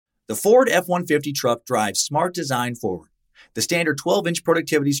The Ford F-150 truck drives smart design forward. The standard 12-inch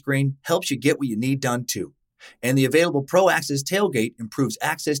productivity screen helps you get what you need done too. And the available Pro Access tailgate improves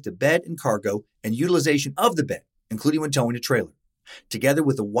access to bed and cargo and utilization of the bed, including when towing a trailer. Together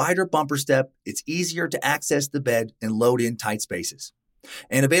with a wider bumper step, it's easier to access the bed and load in tight spaces.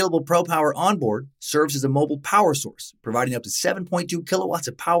 And available Pro Power onboard serves as a mobile power source, providing up to 7.2 kilowatts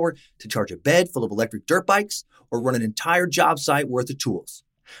of power to charge a bed full of electric dirt bikes or run an entire job site worth of tools.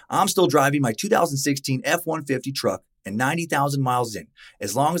 I'm still driving my 2016 F-150 truck and 90,000 miles in.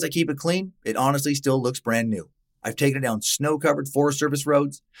 As long as I keep it clean, it honestly still looks brand new. I've taken it down snow-covered Forest Service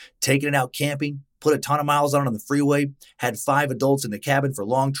roads, taken it out camping, put a ton of miles on it on the freeway, had 5 adults in the cabin for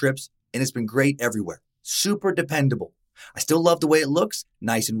long trips, and it's been great everywhere. Super dependable. I still love the way it looks,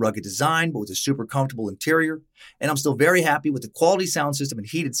 nice and rugged design, but with a super comfortable interior. And I'm still very happy with the quality sound system and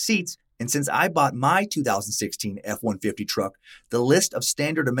heated seats. And since I bought my 2016 F-150 truck, the list of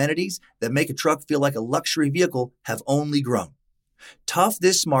standard amenities that make a truck feel like a luxury vehicle have only grown. Tough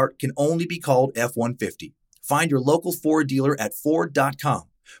this smart can only be called F-150. Find your local Ford dealer at Ford.com.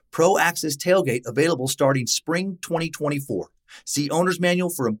 Pro Access tailgate available starting spring 2024. See Owner's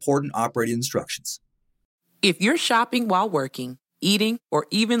Manual for important operating instructions. If you're shopping while working, eating, or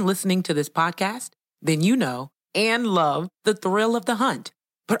even listening to this podcast, then you know and love the thrill of the hunt.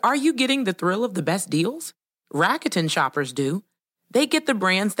 But are you getting the thrill of the best deals? Rakuten shoppers do. They get the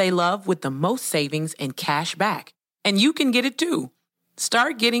brands they love with the most savings and cash back. And you can get it too.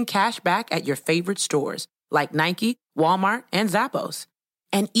 Start getting cash back at your favorite stores like Nike, Walmart, and Zappos.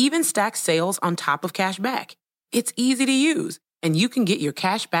 And even stack sales on top of cash back. It's easy to use, and you can get your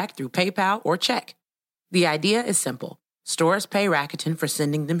cash back through PayPal or check. The idea is simple. Stores pay Rakuten for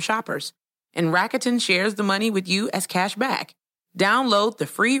sending them shoppers, and Rakuten shares the money with you as cash back. Download the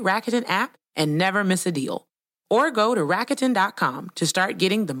free Rakuten app and never miss a deal. Or go to Rakuten.com to start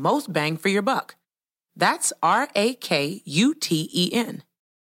getting the most bang for your buck. That's Rakuten.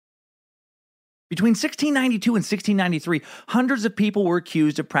 Between 1692 and 1693, hundreds of people were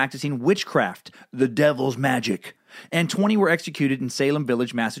accused of practicing witchcraft, the devil's magic, and 20 were executed in Salem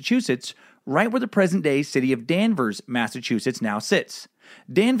Village, Massachusetts, right where the present-day city of Danvers, Massachusetts now sits.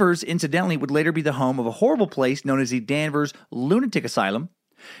 Danvers, incidentally, would later be the home of a horrible place known as the Danvers Lunatic Asylum,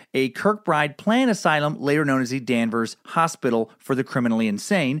 a Kirkbride Plan Asylum, later known as the Danvers Hospital for the Criminally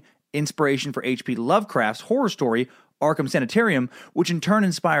Insane, inspiration for H.P. Lovecraft's horror story, Arkham Sanitarium, which in turn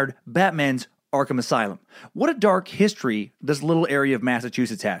inspired Batman's Arkham Asylum. What a dark history this little area of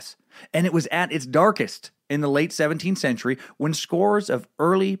Massachusetts has. And it was at its darkest in the late 17th century when scores of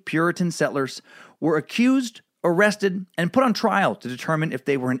early Puritan settlers were accused, arrested, and put on trial to determine if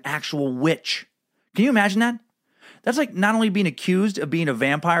they were an actual witch. Can you imagine that? That's like not only being accused of being a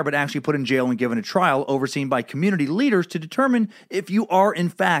vampire, but actually put in jail and given a trial overseen by community leaders to determine if you are in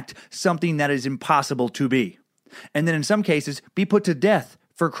fact something that is impossible to be. And then in some cases, be put to death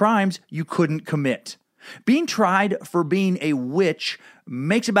for crimes you couldn't commit. Being tried for being a witch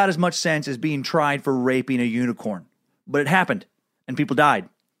makes about as much sense as being tried for raping a unicorn. But it happened, and people died.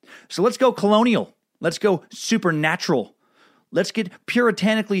 So let's go colonial. Let's go supernatural. Let's get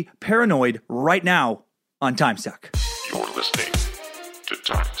puritanically paranoid right now on Time Suck. You're listening to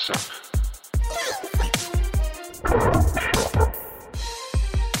Time Suck.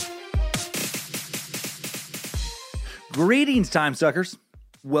 Greetings, Time Suckers.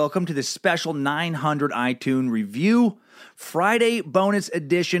 Welcome to this special 900 iTunes review, Friday bonus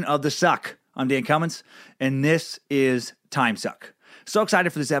edition of The Suck. I'm Dan Cummins, and this is Time Suck. So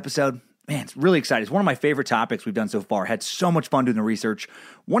excited for this episode. Man, it's really exciting. It's one of my favorite topics we've done so far. Had so much fun doing the research.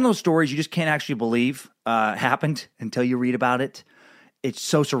 One of those stories you just can't actually believe happened until you read about it. It's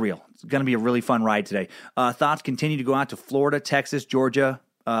so surreal. It's going to be a really fun ride today. Thoughts continue to go out to Florida, Texas, Georgia,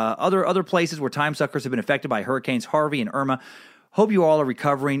 other places where time suckers have been affected by Hurricanes Harvey and Irma. Hope you all are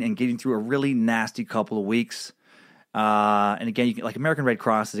recovering and getting through a really nasty couple of weeks. And again, you can, like American Red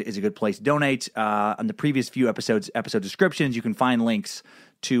Cross is a good place to donate. On the previous few episode descriptions, you can find links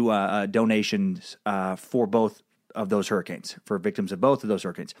to donations for both of those hurricanes, for victims of both of those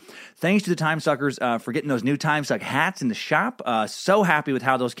hurricanes. Thanks to the Time Suckers for getting those new Time Suck hats in the shop. So happy with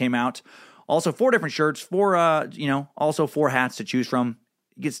how those came out. Also, 4 different shirts, also 4 hats to choose from.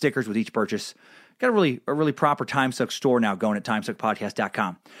 You get stickers with each purchase. Got a really proper Time Suck store now going at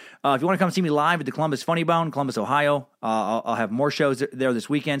timesuckpodcast.com. If you want to come see me live at the Columbus Funny Bone, Columbus, Ohio, I'll have more shows there this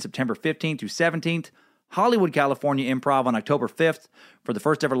weekend, September 15th through 17th. Hollywood, California Improv on October 5th for the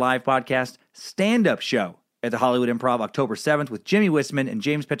first ever live podcast. Stand-up show at the Hollywood Improv October 7th with Jimmy Wisman and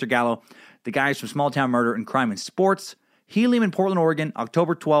James Petrogallo, the guys from Small Town Murder and Crime and Sports. Helium in Portland, Oregon,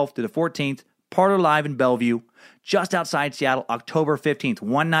 October 12th to the 14th. Parlor Live in Bellevue. just outside Seattle, October 15th.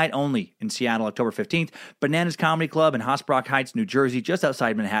 One night only in Seattle, October 15th. Bananas Comedy Club in Hossbrook Heights, New Jersey, just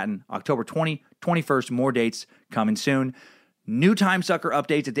outside Manhattan, October 20, 21st. More dates coming soon. New Time Sucker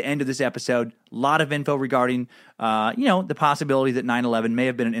updates at the end of this episode. A lot of info regarding, the possibility that 9/11 may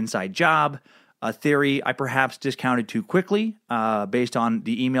have been an inside job, a theory I perhaps discounted too quickly based on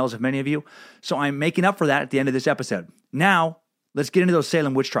the emails of many of you. So I'm making up for that at the end of this episode. Now, let's get into those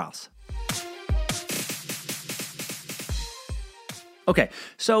Salem witch trials. Okay,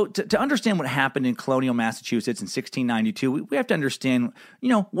 so to understand what happened in colonial Massachusetts in 1692, we have to understand,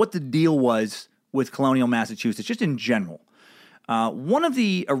 what the deal was with colonial Massachusetts, just in general. One of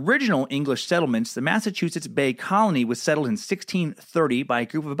the original English settlements, the Massachusetts Bay Colony, was settled in 1630 by a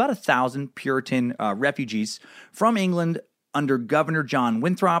group of about 1,000 Puritan refugees from England under Governor John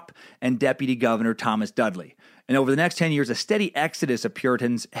Winthrop and Deputy Governor Thomas Dudley. And over the next 10 years, a steady exodus of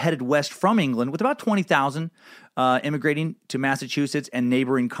Puritans headed west from England, with about 20,000 immigrating to Massachusetts and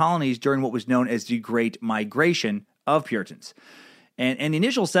neighboring colonies during what was known as the Great Migration of Puritans. And the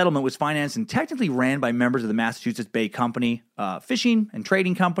initial settlement was financed and technically ran by members of the Massachusetts Bay Company, fishing and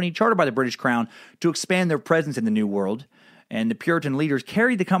trading company, chartered by the British Crown to expand their presence in the New World. And the Puritan leaders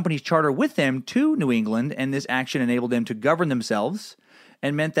carried the company's charter with them to New England, and this action enabled them to govern themselves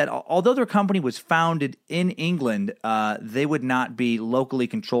and meant that although their company was founded in England, they would not be locally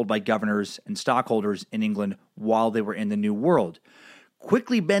controlled by governors and stockholders in England while they were in the New World.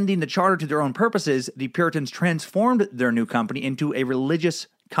 Quickly bending the charter to their own purposes, the Puritans transformed their new company into a religious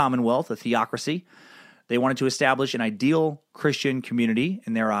commonwealth, a theocracy. They wanted to establish an ideal Christian community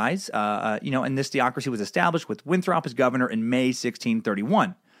in their eyes, and this theocracy was established with Winthrop as governor in May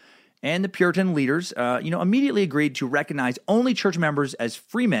 1631. And the Puritan leaders, immediately agreed to recognize only church members as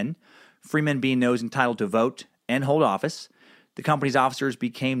freemen being those entitled to vote and hold office. The company's officers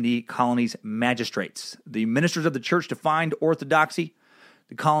became the colony's magistrates. The ministers of the church defined orthodoxy.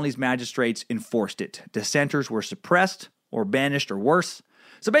 The colony's magistrates enforced it. Dissenters were suppressed or banished or worse.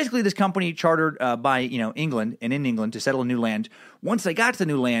 So basically, this company chartered by England and in England to settle a new land, once they got to the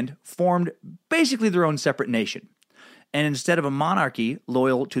new land, formed basically their own separate nation. And instead of a monarchy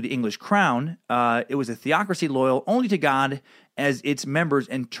loyal to the English crown, it was a theocracy loyal only to God as its members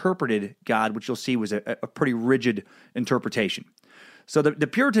interpreted God, which you'll see was a pretty rigid interpretation. So the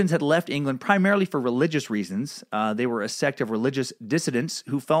Puritans had left England primarily for religious reasons. They were a sect of religious dissidents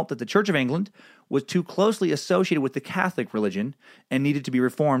who felt that the Church of England was too closely associated with the Catholic religion and needed to be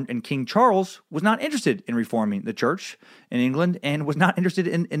reformed, and King Charles was not interested in reforming the church in England and was not interested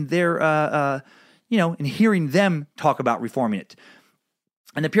in their, in hearing them talk about reforming it.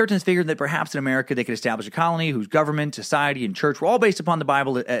 And the Puritans figured that perhaps in America they could establish a colony whose government, society, and church were all based upon the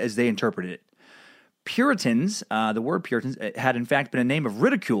Bible as they interpreted it. Puritans, the word Puritans, had in fact been a name of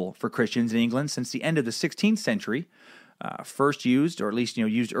ridicule for Christians in England since the end of the 16th century. First used, or at least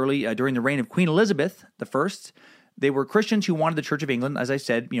used early during the reign of Queen Elizabeth I. They were Christians who wanted the Church of England, as I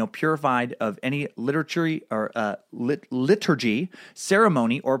said, purified of any liturgy,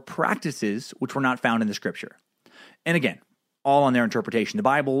 ceremony, or practices which were not found in the Scripture. And again, all on their interpretation. The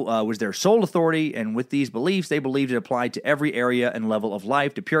Bible was their sole authority, and with these beliefs, they believed it applied to every area and level of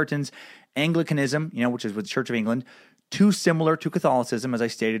life. To Puritans, Anglicanism, which is with the Church of England, too similar to Catholicism, as I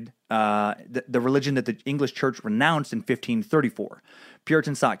stated, the religion that the English Church renounced in 1534.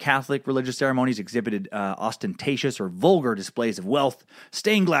 Puritans thought Catholic religious ceremonies exhibited ostentatious or vulgar displays of wealth.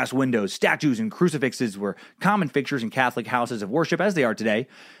 Stained glass windows, statues, and crucifixes were common fixtures in Catholic houses of worship, as they are today.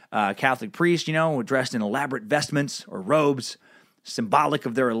 Catholic priests, dressed in elaborate vestments or robes, symbolic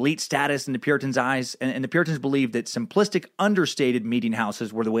of their elite status in the Puritans' eyes. And the Puritans believed that simplistic, understated meeting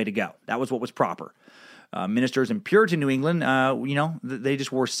houses were the way to go. That was what was proper. Ministers in Puritan New England, they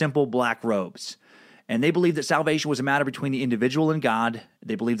just wore simple black robes. And they believed that salvation was a matter between the individual and God.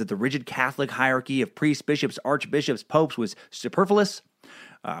 They believed that the rigid Catholic hierarchy of priests, bishops, archbishops, popes was superfluous.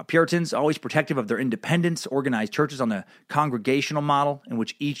 Puritans, always protective of their independence, organized churches on the congregational model in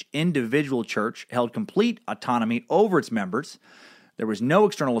which each individual church held complete autonomy over its members. There was no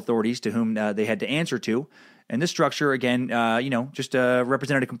external authorities to whom they had to answer to. And this structure, again,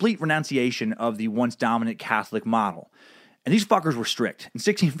 represented a complete renunciation of the once dominant Catholic model. And these fuckers were strict. In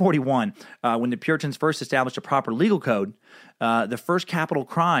 1641, when the Puritans first established a proper legal code, the first capital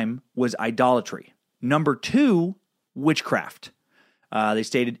crime was idolatry. Number 2, witchcraft. They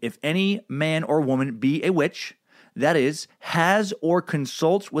stated, if any man or woman be a witch, that is, has or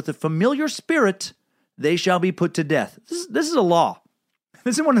consults with a familiar spirit, they shall be put to death. This is a law.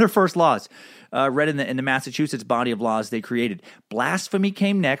 This is one of their first laws, read in the Massachusetts body of laws they created. Blasphemy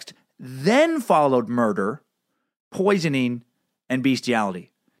came next, then followed murder, poisoning, and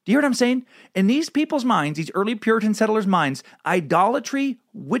bestiality. Do you hear what I'm saying? In these people's minds, these early Puritan settlers' minds, idolatry,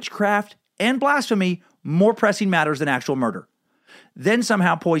 witchcraft, and blasphemy more pressing matters than actual murder. Then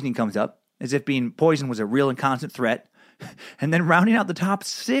somehow poisoning comes up, as if being poisoned was a real and constant threat. And then rounding out the top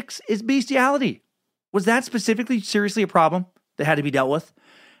 6 is bestiality. Was that specifically seriously a problem that had to be dealt with?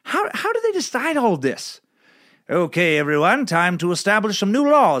 How did they decide all of this? Okay, everyone, time to establish some new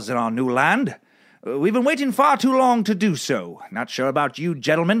laws in our new land. We've been waiting far too long to do so. Not sure about you,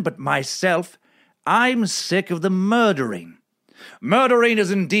 gentlemen, but myself, I'm sick of the murdering. Murdering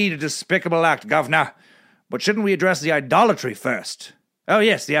is indeed a despicable act, Governor. But shouldn't we address the idolatry first? Oh,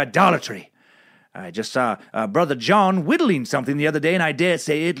 yes, the idolatry. I just saw Brother John whittling something the other day, and I dare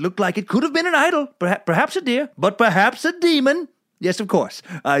say it looked like it could have been an idol. Perhaps a deer, but perhaps a demon. Yes, of course,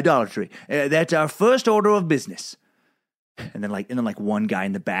 idolatry. That's our first order of business. And then like one guy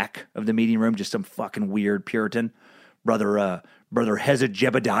in the back of the meeting room, just some fucking weird Puritan, Brother Hezed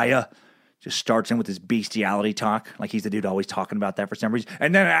Jebediah, just starts in with his bestiality talk, like he's the dude always talking about that for some reason.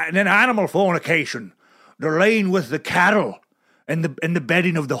 And then animal fornication, the laying with the cattle, and the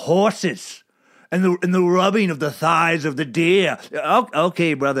bedding of the horses, and the rubbing of the thighs of the deer.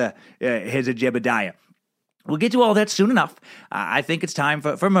 Okay, Brother Hezed Jebediah, we'll get to all that soon enough. I think it's time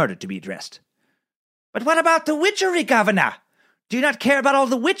for murder to be addressed. But what about the witchery, Governor? Do you not care about all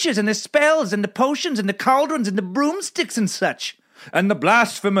the witches and the spells and the potions and the cauldrons and the broomsticks and such? And the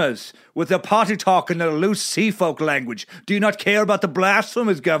blasphemers with their party talk and their loose sea folk language. Do you not care about the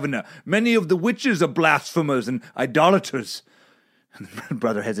blasphemers, Governor? Many of the witches are blasphemers and idolaters.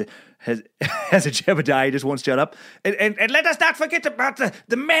 Brother Hezed Jebediah just won't shut up. And let us not forget about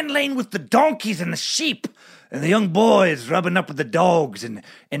the men laying with the donkeys and the sheep, and the young boys rubbing up with the dogs,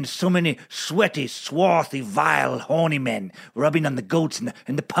 and so many sweaty, swarthy, vile, horny men rubbing on the goats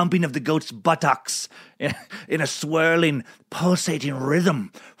and the pumping of the goats' buttocks in a swirling, pulsating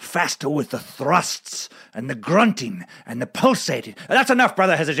rhythm, faster with the thrusts and the grunting and the pulsating. That's enough,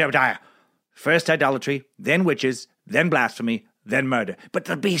 Brother Hezed Jebediah. First idolatry, then witches, then blasphemy, then murder. But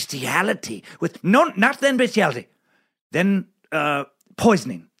the bestiality not then bestiality. Then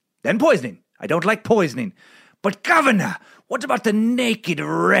poisoning. Then poisoning. I don't like poisoning. But Governor, what about the naked,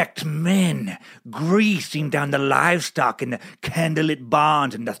 wrecked men greasing down the livestock in the candlelit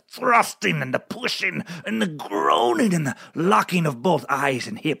barns, and the thrusting and the pushing and the groaning and the locking of both eyes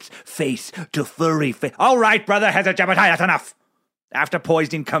and hips, face to furry face? All right, Brother Hezed Jebediah, that's enough. After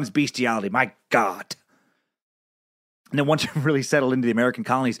poisoning comes bestiality. My God. And then once you really settled into the American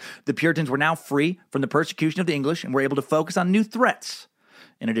colonies, the Puritans were now free from the persecution of the English and were able to focus on new threats.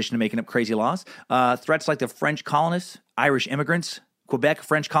 In addition to making up crazy laws, threats like the French colonists, Irish immigrants, Quebec,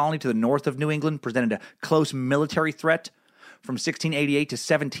 French colony to the north of New England, presented a close military threat. From 1688 to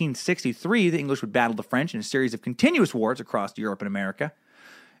 1763, the English would battle the French in a series of continuous wars across Europe and America.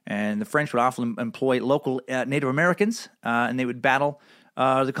 And the French would often employ local Native Americans, and they would battle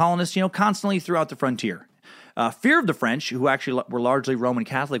the colonists, constantly throughout the frontier. Fear of the French, who actually were largely Roman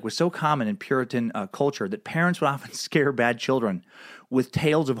Catholic, was so common in Puritan culture that parents would often scare bad children with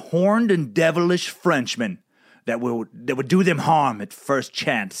tales of horned and devilish Frenchmen that would do them harm at first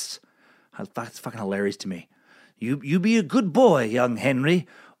chance. That's fucking hilarious to me. You be a good boy, young Henry,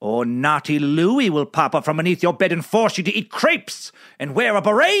 or naughty Louis will pop up from beneath your bed and force you to eat crepes and wear a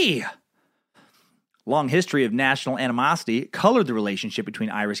beret. Long history of national animosity colored the relationship between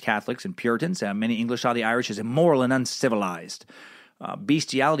Irish Catholics and Puritans. Many English saw the Irish as immoral and uncivilized.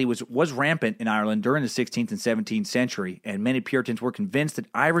 Bestiality was rampant in Ireland during the 16th and 17th century, and many Puritans were convinced that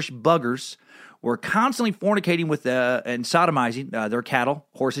Irish buggers were constantly fornicating with and sodomizing their cattle,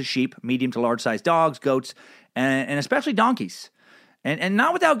 horses, sheep, medium to large-sized dogs, goats, and especially donkeys. And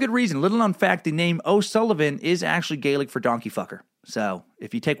not without good reason. Little known fact, the name O'Sullivan is actually Gaelic for donkey fucker. So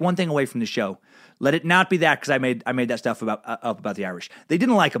if you take one thing away from the show, let it not be that, because I made that stuff up about the Irish. They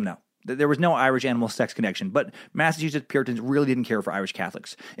didn't like them, though. There was no Irish animal sex connection, but Massachusetts Puritans really didn't care for Irish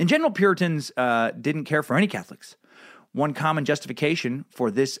Catholics. In general, Puritans didn't care for any Catholics. One common justification for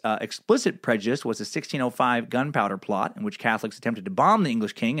this explicit prejudice was the 1605 gunpowder plot, in which Catholics attempted to bomb the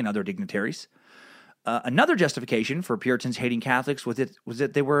English king and other dignitaries. Another justification for Puritans hating Catholics was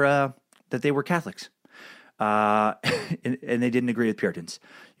that they were Catholics. And they didn't agree with Puritans.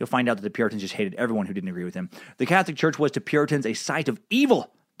 You'll find out that the Puritans just hated everyone who didn't agree with them. The Catholic Church was to Puritans a site of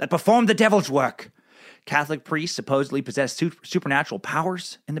evil that performed the devil's work. Catholic priests supposedly possessed supernatural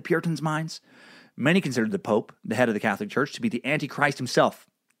powers in the Puritans' minds. Many considered the Pope, the head of the Catholic Church, to be the Antichrist himself,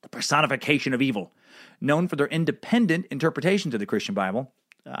 the personification of evil. Known for their independent interpretations of the Christian Bible,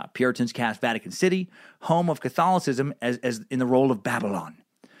 Puritans cast Vatican City, home of Catholicism, as in the role of Babylon,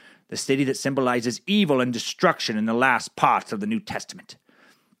 the city that symbolizes evil and destruction in the last parts of the New Testament.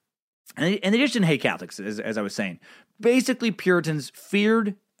 And they just didn't hate Catholics, as I was saying. Basically, Puritans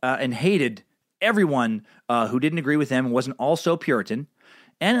feared and hated everyone who didn't agree with them and wasn't also Puritan.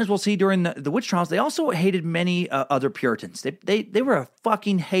 And as we'll see during the witch trials, they also hated many other Puritans. They were a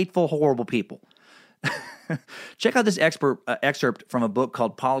fucking hateful, horrible people. Check out this excerpt from a book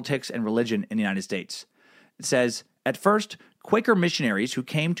called Politics and Religion in the United States. It says, at first, Quaker missionaries who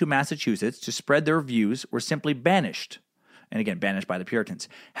came to Massachusetts to spread their views were simply banished. And again, banished by the Puritans.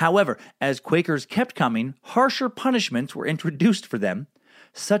 However, as Quakers kept coming, harsher punishments were introduced for them,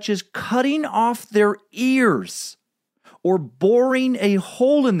 such as cutting off their ears or boring a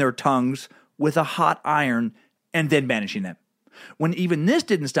hole in their tongues with a hot iron and then banishing them. When even this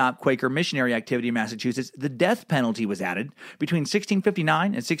didn't stop Quaker missionary activity in Massachusetts, the death penalty was added. Between 1659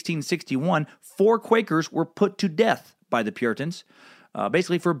 and 1661, 4 Quakers were put to death by the Puritans,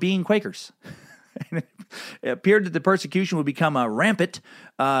 basically for being Quakers. It appeared that the persecution would become rampant,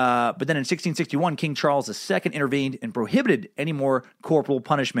 but then in 1661, King Charles II intervened and prohibited any more corporal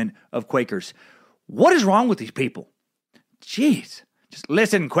punishment of Quakers. What is wrong with these people? Jeez. Just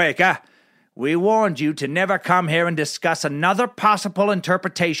listen, Quaker. We warned you to never come here and discuss another possible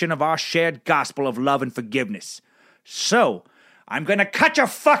interpretation of our shared gospel of love and forgiveness. So, I'm going to cut your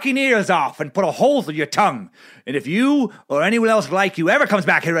fucking ears off and put a hole through your tongue. And if you or anyone else like you ever comes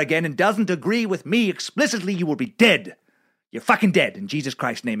back here again and doesn't agree with me explicitly, you will be dead. You're fucking dead. In Jesus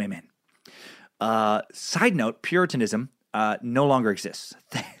Christ's name, amen. Side note, Puritanism no longer exists.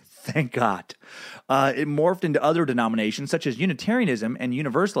 Thank God. It morphed into other denominations such as Unitarianism and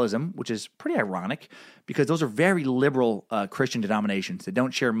Universalism, which is pretty ironic because those are very liberal Christian denominations that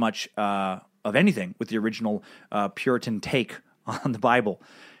don't share much of anything with the original Puritan take on the Bible.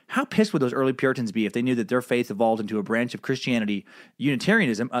 How pissed would those early Puritans be if they knew that their faith evolved into a branch of Christianity,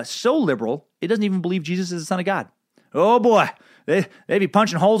 Unitarianism, so liberal it doesn't even believe Jesus is the Son of God? Oh boy, they'd be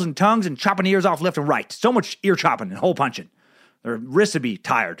punching holes in tongues and chopping ears off left and right. So much ear chopping and hole punching. Their wrists would be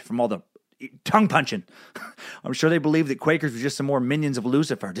tired from all the tongue punching. I'm sure they believed that Quakers were just some more minions of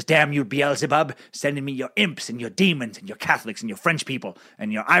Lucifer. Just damn you, Beelzebub, sending me your imps and your demons and your Catholics and your French people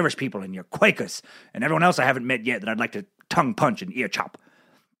and your Irish people and your Quakers and everyone else I haven't met yet that I'd like to tongue punch and ear chop.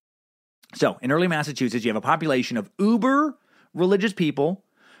 So, in early Massachusetts, you have a population of uber religious people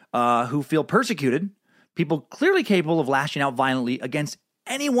who feel persecuted, people clearly capable of lashing out violently against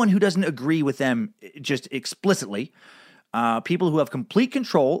anyone who doesn't agree with them just explicitly. People who have complete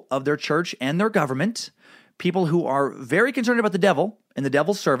control of their church and their government, people who are very concerned about the devil and the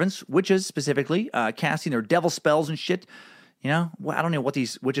devil's servants, witches specifically, casting their devil spells and shit. You know, I don't know what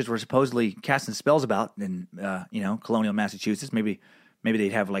these witches were supposedly casting spells about in, colonial Massachusetts. Maybe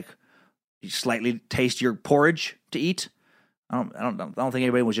they'd have like slightly taste your porridge to eat. I don't think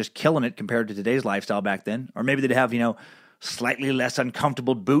anybody was just killing it compared to today's lifestyle back then. Or maybe they'd have, slightly less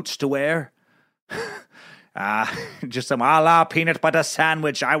uncomfortable boots to wear. Just some a la peanut butter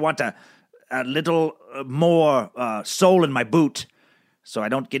sandwich. I want a little more sole in my boot so I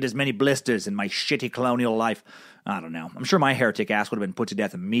don't get as many blisters in my shitty colonial life. I don't know. I'm sure my heretic ass would have been put to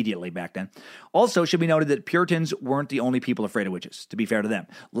death immediately back then. Also, it should be noted that Puritans weren't the only people afraid of witches, to be fair to them.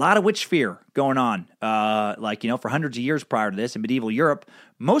 A lot of witch fear going on. For hundreds of years prior to this in medieval Europe,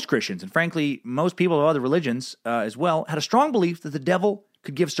 most Christians, and frankly, most people of other religions as well, had a strong belief that the devil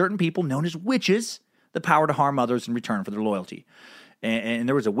could give certain people, known as witches, the power to harm others in return for their loyalty. And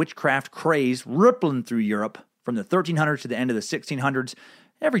there was a witchcraft craze rippling through Europe from the 1300s to the end of the 1600s.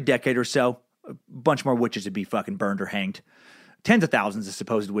 Every decade or so, a bunch more witches would be fucking burned or hanged. Tens of thousands of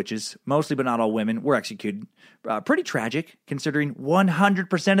supposed witches, mostly but not all women, were executed. Pretty tragic, considering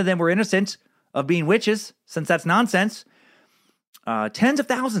 100% of them were innocent of being witches, since that's nonsense. Tens of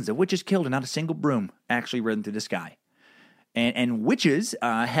thousands of witches killed and not a single broom actually ridden through the sky. And witches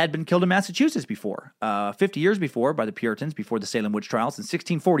had been killed in Massachusetts before, 50 years before by the Puritans, before the Salem witch trials. In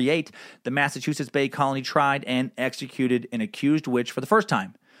 1648, the Massachusetts Bay Colony tried and executed an accused witch for the first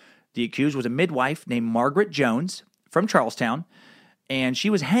time. The accused was a midwife named Margaret Jones from Charlestown, and she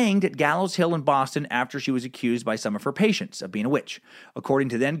was hanged at Gallows Hill in Boston after she was accused by some of her patients of being a witch. According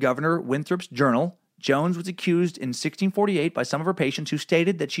to then Governor Winthrop's journal, Jones was accused in 1648 by some of her patients who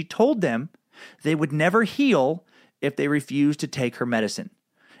stated that she told them they would never heal if they refused to take her medicine.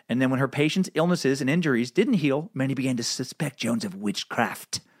 And then when her patients' illnesses and injuries didn't heal, many began to suspect Jones of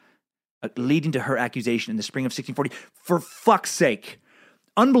witchcraft, leading to her accusation in the spring of 1640. For fuck's sake.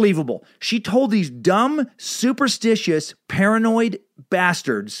 Unbelievable. She told these dumb, superstitious, paranoid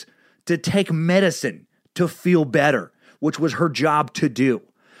bastards to take medicine to feel better, which was her job to do.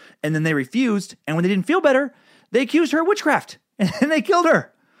 And then they refused, and when they didn't feel better, they accused her of witchcraft, and they killed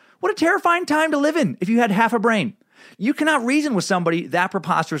her. What a terrifying time to live in if you had half a brain. You cannot reason with somebody that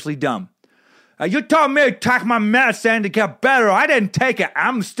preposterously dumb. You told me to take my medicine to get better. I didn't take it.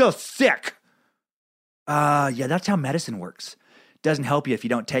 I'm still sick. Yeah, that's how medicine works. Doesn't help you if you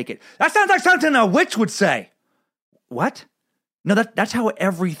don't take it. That sounds like something a witch would say. What? No, that's how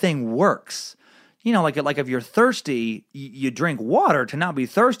everything works. You know, like if you're thirsty, you drink water to not be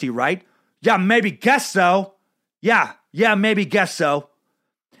thirsty, right? Yeah, maybe guess so. Yeah, maybe guess so.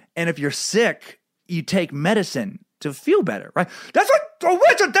 And if you're sick, you take medicine to feel better, right? That's what a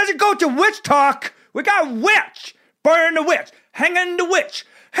witch doesn't go to witch talk. We got witch. Burn the witch. Hang the witch.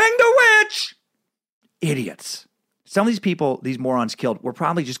 Hang the witch. Idiots. Some of these people, these morons killed, were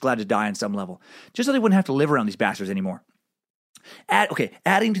probably just glad to die on some level, just so they wouldn't have to live around these bastards anymore.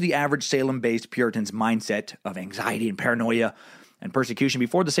 Adding to the average Salem-based Puritans' mindset of anxiety and paranoia and persecution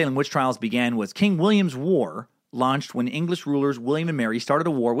before the Salem witch trials began was King William's War, launched when English rulers William and Mary started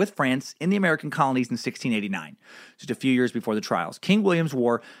a war with France in the American colonies in 1689, just a few years before the trials. King William's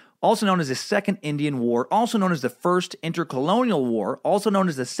War, also known as the Second Indian War, also known as the First Intercolonial War, also known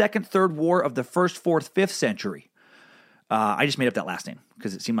as the Second Third War of the 1st, 4th, 5th century. I just made up that last name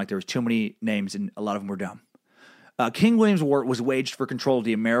because it seemed like there was too many names and a lot of them were dumb. King William's War was waged for control of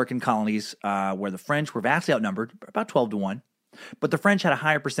the American colonies where the French were vastly outnumbered, about 12-1. But the French had a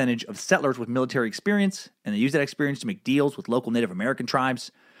higher percentage of settlers with military experience, and they used that experience to make deals with local Native American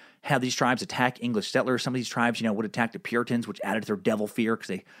tribes, have these tribes attack English settlers. Some of these tribes, would attack the Puritans, which added to their devil fear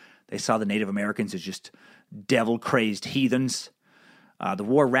because they saw the Native Americans as just devil-crazed heathens. The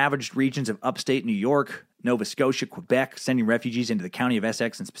war ravaged regions of upstate New York, Nova Scotia, Quebec, sending refugees into the county of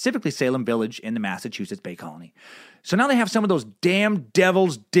Essex and specifically Salem Village in the Massachusetts Bay Colony. So now they have some of those damn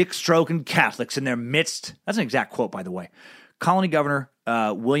devils, dick-stroking Catholics in their midst. That's an exact quote, by the way. Colony Governor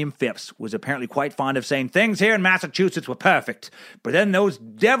William Phipps was apparently quite fond of saying things here in Massachusetts were perfect, but then those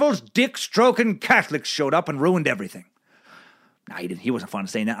devils, dick-stroking Catholics showed up and ruined everything. Nah, he wasn't fond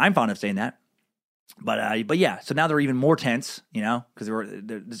of saying that. I'm fond of saying that. But yeah, so now they're even more tense, because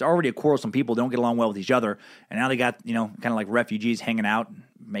there's already a quarrelsome people, they don't get along well with each other, and now they got, kind of like refugees hanging out,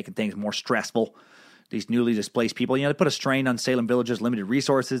 making things more stressful. These newly displaced people, they put a strain on Salem Village's limited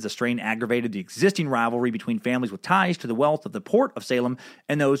resources. The strain aggravated the existing rivalry between families with ties to the wealth of the port of Salem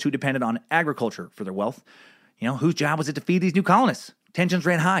and those who depended on agriculture for their wealth. Whose job was it to feed these new colonists? Tensions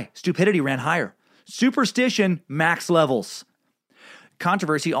ran high. Stupidity ran higher. Superstition, max levels.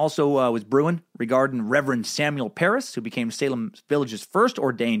 Controversy also was brewing regarding Reverend Samuel Parris, who became Salem Village's first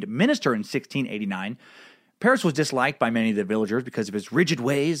ordained minister in 1689. Parris was disliked by many of the villagers because of his rigid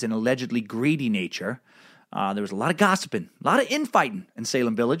ways and allegedly greedy nature. There was a lot of gossiping, a lot of infighting in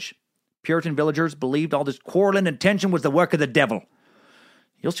Salem Village. Puritan villagers believed all this quarreling and tension was the work of the devil.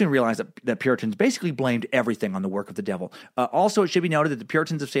 You'll soon realize that Puritans basically blamed everything on the work of the devil. Also, it should be noted that the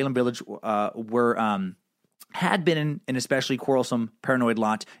Puritans of Salem Village had been in an especially quarrelsome, paranoid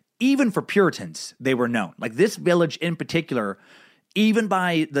lot. Even for Puritans, they were known. Like this village in particular, even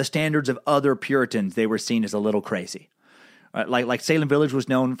by the standards of other Puritans, they were seen as a little crazy. Like Salem Village was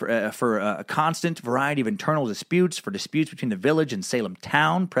known for a constant variety of internal disputes, for disputes between the village and Salem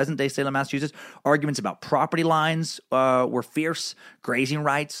town, present-day Salem, Massachusetts. Arguments about property lines were fierce, grazing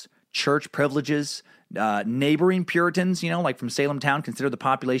rights, church privileges. Neighboring Puritans, like from Salem town, considered the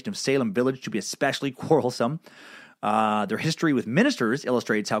population of Salem Village to be especially quarrelsome. Their history with ministers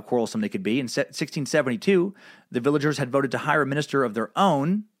illustrates how quarrelsome they could be. In 1672, the villagers had voted to hire a minister of their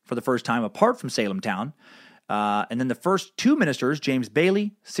own for the first time apart from Salem town. And then the first two ministers, James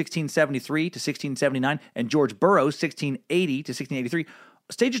Bailey, 1673 to 1679, and George Burroughs, 1680 to 1683,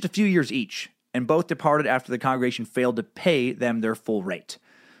 stayed just a few years each, and both departed after the congregation failed to pay them their full rate.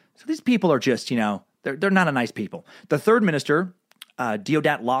 So these people are just, they're not a nice people. The third minister,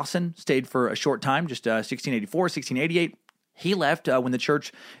 Deodat Lawson, stayed for a short time, just 1684, 1688. He left when the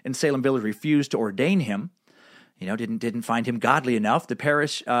church in Salem Village refused to ordain him. Didn't find him godly enough. The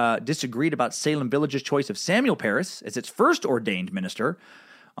parish disagreed about Salem Village's choice of Samuel Parris as its first ordained minister.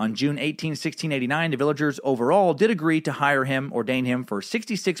 On June 18, 1689, the villagers overall did agree to ordain him for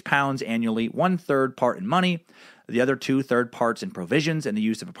 £66 annually, 1/3 part in money, the other 2/3 parts in provisions and the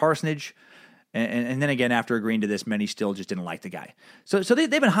use of a parsonage. And then again, after agreeing to this, many still just didn't like the guy. So they've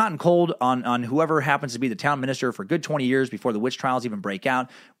been hot and cold on whoever happens to be the town minister for a good 20 years before the witch trials even break out,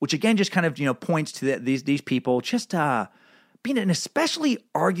 which again just kind of, points to these people just being an especially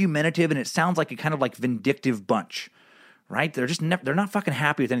argumentative, and it sounds like a kind of like vindictive bunch, right? They're just they're not fucking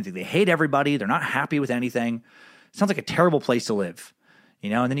happy with anything. They hate everybody. They're not happy with anything. Sounds like a terrible place to live,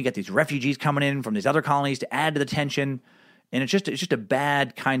 and then you get these refugees coming in from these other colonies to add to the tension. And it's just a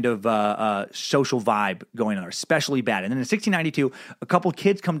bad kind of social vibe going on there, especially bad. And then in 1692, a couple of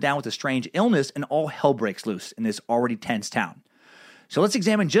kids come down with a strange illness, and all hell breaks loose in this already tense town. So let's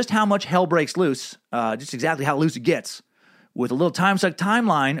examine just how much hell breaks loose, just exactly how loose it gets, with a little time-suck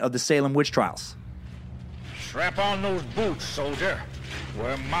timeline of the Salem witch trials. Strap on those boots, soldier.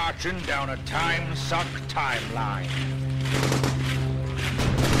 We're marching down a time-suck timeline.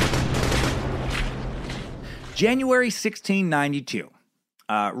 January 1692.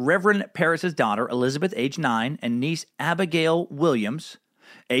 Reverend Paris's daughter, Elizabeth, age 9, and niece Abigail Williams,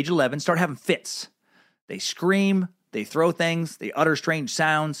 age 11, start having fits. They scream, they throw things, they utter strange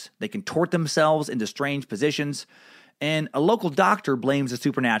sounds, they contort themselves into strange positions. And a local doctor blames the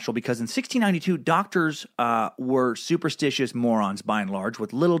supernatural because in 1692, doctors were superstitious morons by and large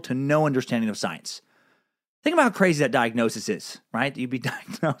with little to no understanding of science. Think about how crazy that diagnosis is, right? You'd be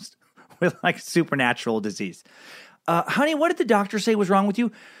diagnosed with like supernatural disease. Honey, what did the doctor say was wrong with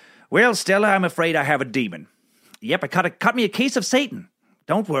you? Well, Stella, I'm afraid I have a demon. Yep, I cut me a case of Satan.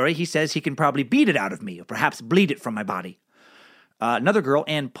 Don't worry, he says he can probably beat it out of me or perhaps bleed it from my body. Another girl,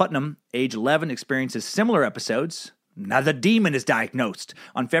 Ann Putnam, age 11, experiences similar episodes. Now the demon is diagnosed.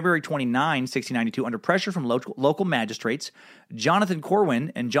 On February 29, 1692, under pressure from local magistrates, Jonathan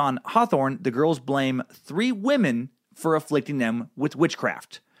Corwin and John Hawthorne, the girls blame 3 women for afflicting them with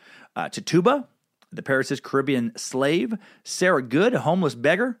witchcraft. Tituba, the Paris's Caribbean slave, Sarah Good, a homeless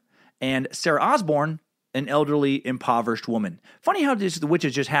beggar, and Sarah Osborne, an elderly, impoverished woman. Funny how the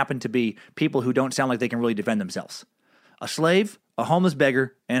witches just happen to be people who don't sound like they can really defend themselves. A slave, a homeless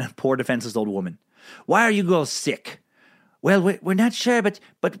beggar, and a poor defenseless old woman. Why are you girls sick? Well, we're not sure,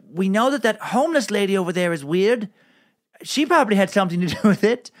 but we know that homeless lady over there is weird. She probably had something to do with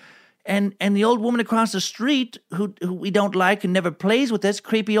it. And the old woman across the street who we don't like and never plays with us,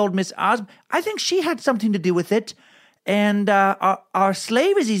 creepy old Miss Osborne, I think she had something to do with it. And our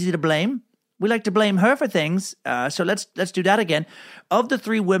slave is easy to blame. We like to blame her for things, so let's do that again. Of the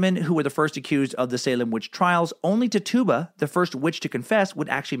 3 women who were the first accused of the Salem witch trials, only Tituba, the first witch to confess, would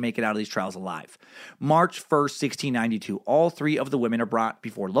actually make it out of these trials alive. March 1st, 1692, all 3 of the women are brought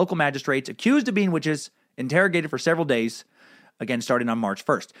before local magistrates, accused of being witches, interrogated for several days, again starting on March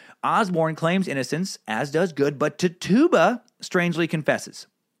 1st. Osborne claims innocence, as does Good, but Tituba strangely confesses.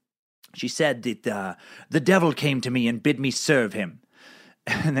 She said that the devil came to me and bid me serve him.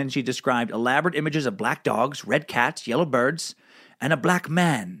 And then she described elaborate images of black dogs, red cats, yellow birds, and a black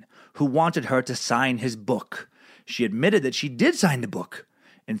man who wanted her to sign his book. She admitted that she did sign the book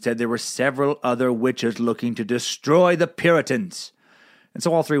and said there were several other witches looking to destroy the Puritans. And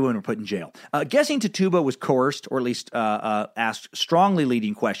so all 3 women were put in jail. Guessing Tituba was coerced, or at least asked strongly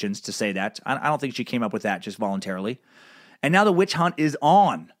leading questions to say that. I don't think she came up with that just voluntarily. And now the witch hunt is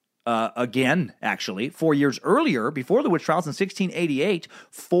on. Again, actually, 4 years earlier, before the witch trials in 1688,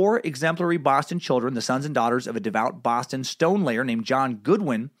 4 exemplary Boston children, the sons and daughters of a devout Boston stonelayer named John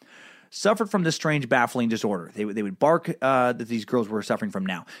Goodwin, suffered from this strange, baffling disorder. They would bark, that these girls were suffering from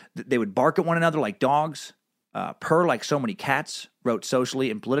now. They would bark at one another like dogs, purr like so many cats, wrote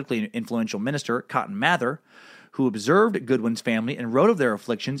socially and politically influential minister Cotton Mather, who observed Goodwin's family and wrote of their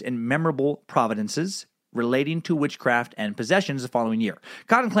afflictions in memorable providences relating to witchcraft and possessions the following year.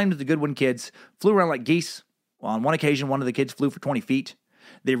 Cotton claimed that the Goodwin kids flew around like geese. On one occasion, one of the kids flew for 20 feet.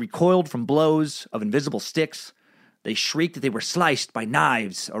 They recoiled from blows of invisible sticks. They shrieked that they were sliced by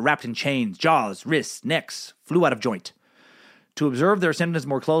knives or wrapped in chains, jaws, wrists, necks, flew out of joint. To observe their symptoms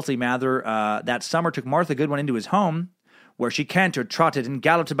more closely, Mather that summer took Martha Goodwin into his home, where she cantered, trotted, and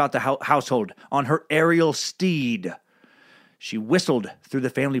galloped about the household on her aerial steed. She whistled through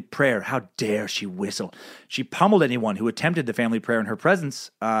the family prayer. How dare she whistle? She pummeled anyone who attempted the family prayer in her presence.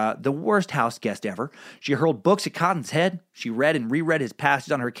 The worst house guest ever. She hurled books at Cotton's head. She read and reread his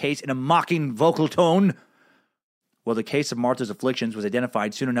passages on her case in a mocking vocal tone. Well, the case of Martha's afflictions was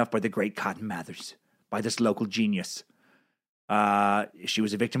identified soon enough by the great Cotton Mathers, by this local genius. She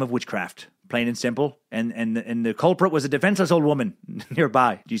was a victim of witchcraft, plain and simple, and the culprit was a defenseless old woman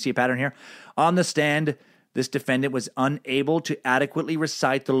nearby. Do you see a pattern here? On the stand, this defendant was unable to adequately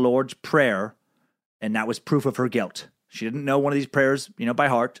recite the Lord's Prayer, and that was proof of her guilt. She didn't know one of these prayers, by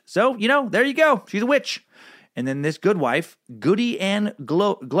heart. So, there you go. She's a witch. And then this good wife, Goody Ann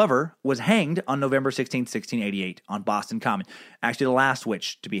Glover, was hanged on November 16, 1688, on Boston Common. Actually, the last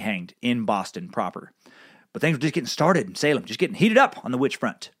witch to be hanged in Boston proper. But things were just getting started in Salem, just getting heated up on the witch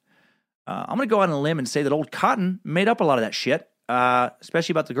front. I'm going to go out on a limb and say that old Cotton made up a lot of that shit.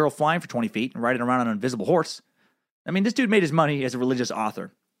 Especially about the girl flying for 20 feet and riding around on an invisible horse. I mean, this dude made his money as a religious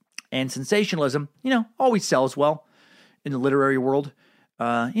author. And sensationalism, always sells well in the literary world.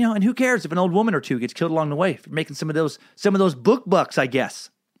 And who cares if an old woman or two gets killed along the way? If you're making some of those book bucks, I guess.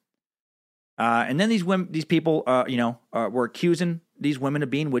 And then these people, were accusing these women of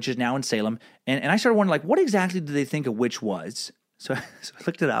being witches now in Salem. And I started wondering, what exactly did they think a witch was? So I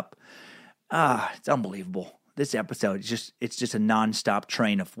looked it up. It's unbelievable. This episode, it's just a nonstop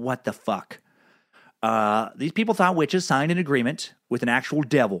train of what the fuck. These people thought witches signed an agreement with an actual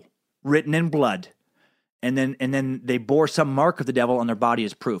devil written in blood. And then they bore some mark of the devil on their body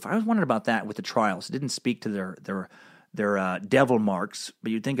as proof. I was wondering about that with the trials. It didn't speak to their devil marks,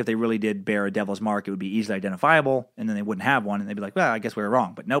 but you'd think if they really did bear a devil's mark, it would be easily identifiable, and then they wouldn't have one, and they'd be like, well, I guess we were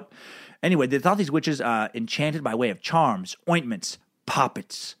wrong. But nope. Anyway, they thought these witches enchanted by way of charms, ointments,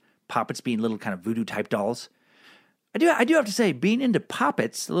 poppets being little kind of voodoo-type dolls. I do have to say, being into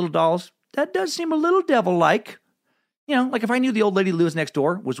poppets, the little dolls, that does seem a little devil-like. Like if I knew the old lady who lives next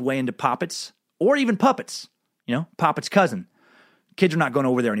door was way into poppets, or even puppets, Poppet's cousin. Kids are not going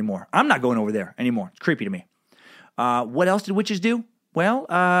over there anymore. I'm not going over there anymore. It's creepy to me. What else did witches do? Well,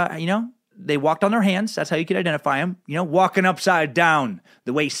 they walked on their hands. That's how you could identify them. Walking upside down,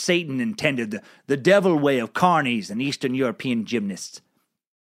 the way Satan intended, the devil way of carnies and Eastern European gymnasts.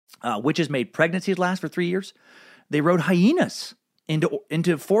 Witches made pregnancies last for 3 years. They rode hyenas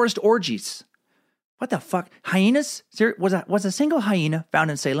into forest orgies. What the fuck? Hyenas? Was a single hyena found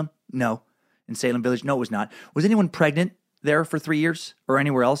in Salem? No. In Salem Village? No, it was not. Was anyone pregnant there for 3 years? Or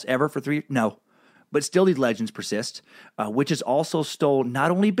anywhere else ever for 3 years? No. But still, these legends persist. Witches also stole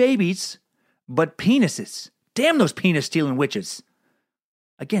not only babies, but penises. Damn those penis-stealing witches.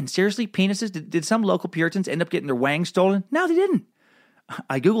 Again, seriously, penises? Did some local Puritans end up getting their wangs stolen? No, they didn't.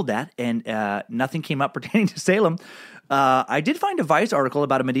 I Googled that, and nothing came up pertaining to Salem. I did find a Vice article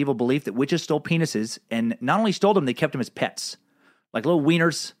about a medieval belief that witches stole penises, and not only stole them, they kept them as pets. Like little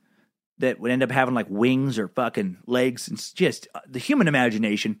wieners that would end up having like wings or fucking legs. It's just the human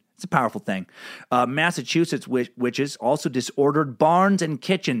imagination. It's a powerful thing. Massachusetts witches also disordered barns and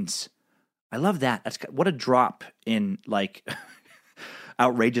kitchens. I love that. What a drop in like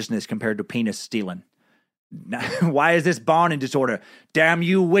outrageousness compared to penis stealing. Why is this barn in disorder? Damn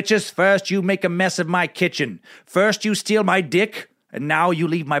you witches, first you make a mess of my kitchen. First you steal my dick, and now you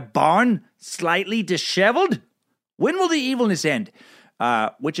leave my barn slightly disheveled? When will the evilness end?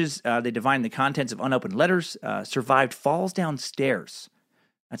 Witches, they divined the contents of unopened letters, survived falls downstairs.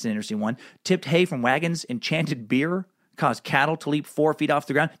 That's an interesting one. Tipped hay from wagons, enchanted beer, caused cattle to leap 4 feet off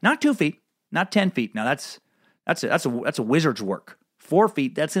the ground. Not 2 feet, not 10 feet. Now that's a wizard's work. 4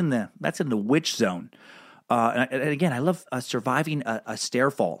 feet, that's in the witch zone. And again, I love surviving a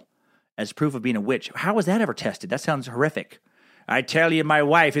stair fall as proof of being a witch. How was that ever tested? That sounds horrific. I tell you, my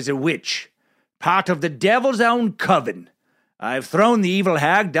wife is a witch, part of the devil's own coven. I've thrown the evil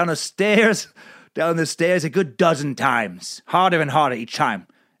hag down the stairs a good dozen times, harder and harder each time,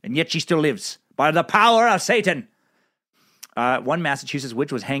 and yet she still lives by the power of Satan. One Massachusetts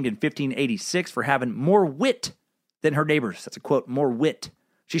witch was hanged in 1586 for having more wit than her neighbors. That's a quote, more wit.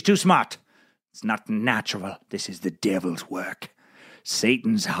 She's too smart. It's not natural. This is the devil's work.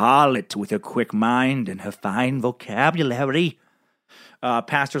 Satan's harlot with her quick mind and her fine vocabulary.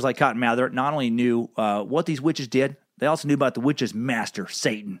 Pastors like Cotton Mather not only knew what these witches did, they also knew about the witch's master,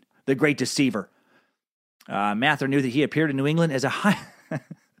 Satan, the great deceiver. Mather knew that he appeared in New England as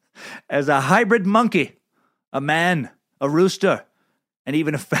a hybrid monkey, a man, a rooster, and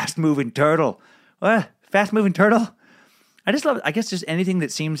even a fast-moving turtle. What? Fast-moving turtle? I just love it. I guess just anything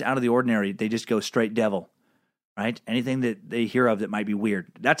that seems out of the ordinary, they just go straight devil, right? Anything that they hear of that might be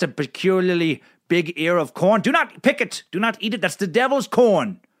weird. That's a peculiarly big ear of corn. Do not pick it. Do not eat it. That's the devil's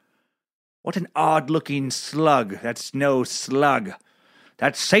corn. What an odd-looking slug. That's no slug.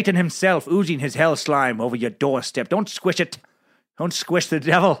 That's Satan himself oozing his hell slime over your doorstep. Don't squish it. Don't squish the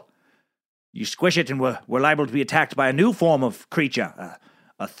devil. You squish it and we're liable to be attacked by a new form of creature.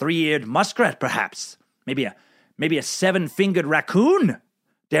 A three-eared muskrat, perhaps. Maybe a seven-fingered raccoon.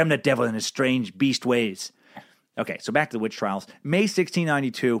 Damn the devil and his strange beast ways. Okay, so back to the witch trials. May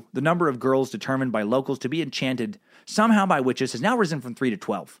 1692, the number of girls determined by locals to be enchanted somehow by witches has now risen from 3 to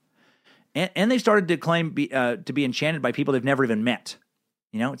 12. And they started to claim to be enchanted by people they've never even met.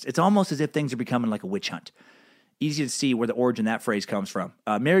 You know, it's almost as if things are becoming like a witch hunt. Easy to see where the origin of that phrase comes from.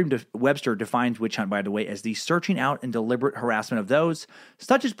 Merriam-Webster defines witch hunt, by the way, as the searching out and deliberate harassment of those,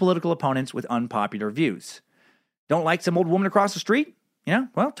 such as political opponents with unpopular views. Don't like some old woman across the street? You know,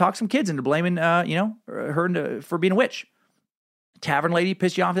 well, talk some kids into blaming, her for being a witch. Tavern lady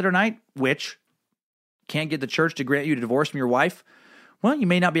pissed you off the other night? Witch. Can't get the church to grant you a divorce from your wife? Well, you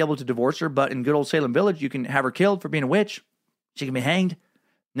may not be able to divorce her, but in good old Salem Village, you can have her killed for being a witch. She can be hanged.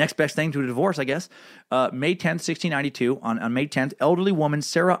 Next best thing to a divorce, I guess. May 10th, 1692, on May 10th, elderly woman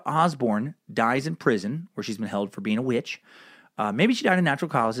Sarah Osborne dies in prison where she's been held for being a witch. Maybe she died of natural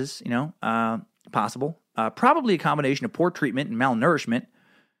causes, possible. Probably a combination of poor treatment and malnourishment.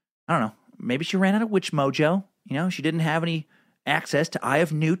 I don't know. Maybe she ran out of witch mojo. She didn't have any access to eye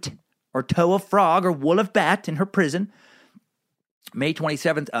of newt or toe of frog or wool of bat in her prison. May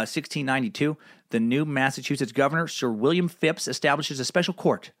 27th, 1692, the new Massachusetts governor, Sir William Phips, establishes a special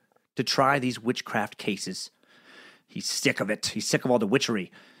court to try these witchcraft cases. He's sick of it. He's sick of all the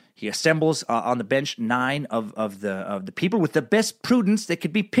witchery. He assembles on the bench 9 of the people with the best prudence that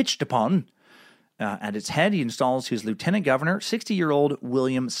could be pitched upon. At its head, he installs his lieutenant governor, 60-year-old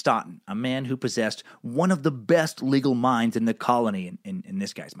William Stoughton, a man who possessed one of the best legal minds in the colony in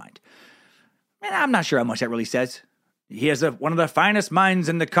this guy's mind. Man, I'm not sure how much that really says. He has one of the finest minds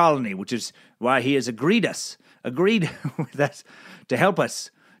in the colony, which is why he has agreed with us to help us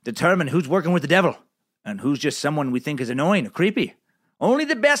determine who's working with the devil and who's just someone we think is annoying or creepy. Only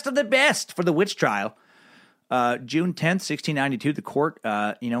the best of the best for the witch trial. June 10th, 1692, the court,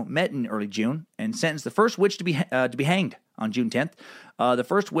 met in early June and sentenced the first witch to be hanged on June 10th. The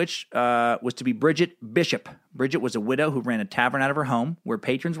first witch was to be Bridget Bishop. Bridget was a widow who ran a tavern out of her home where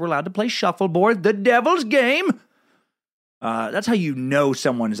patrons were allowed to play shuffleboard, the devil's game. That's how you know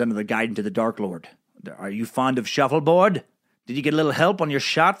someone is under the guidance of the Dark Lord. Are you fond of shuffleboard? Did you get a little help on your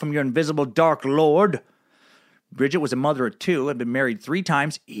shot from your invisible Dark Lord? Bridget was a mother of 2, had been married 3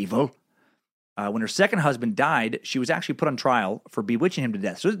 times, evil. When her second husband died, she was actually put on trial for bewitching him to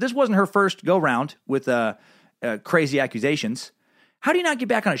death. So this wasn't her first go-round with crazy accusations. How do you not get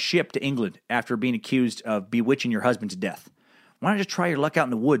back on a ship to England after being accused of bewitching your husband to death? Why not just try your luck out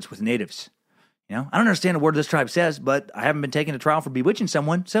in the woods with natives? I don't understand a word this tribe says, but I haven't been taken to trial for bewitching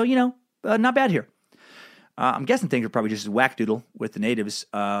someone, so, not bad here. I'm guessing things are probably just as whack-doodle with the natives,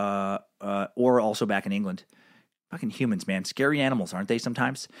 or also back in England. Fucking humans, man. Scary animals, aren't they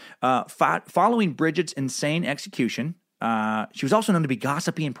sometimes? Following Bridget's insane execution, she was also known to be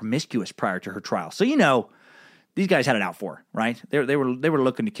gossipy and promiscuous prior to her trial. So, these guys had it out for her, right? They were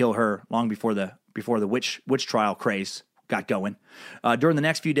looking to kill her long before the witch trial craze got going. During the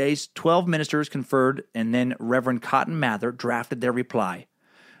next few days, 12 ministers conferred, and then Reverend Cotton Mather drafted their reply.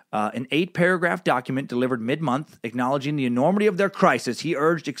 An 8-paragraph document delivered mid-month, acknowledging the enormity of their crisis. He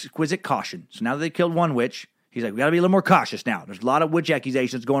urged exquisite caution. So now that they killed one witch, he's like, we got to be a little more cautious now. There's a lot of witch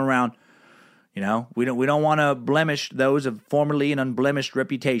accusations going around. We don't want to blemish those of formerly an unblemished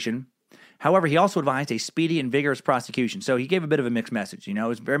reputation. However, he also advised a speedy and vigorous prosecution. So he gave a bit of a mixed message. It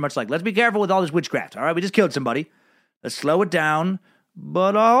was very much like, let's be careful with all this witchcraft. All right, we just killed somebody. Let's slow it down.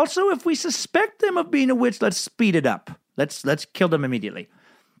 But also, if we suspect them of being a witch, let's speed it up. Let's kill them immediately.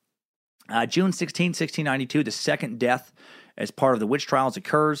 June 16, 1692, the second death as part of the witch trials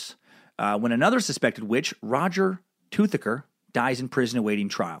occurs when another suspected witch, Roger Toothaker, dies in prison awaiting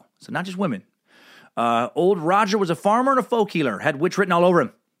trial. So not just women. Old Roger was a farmer and a folk healer, had witch written all over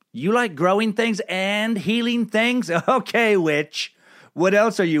him. You like growing things and healing things? Okay, witch. What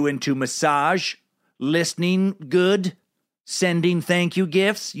else are you into? Massage? Listening good? Sending thank you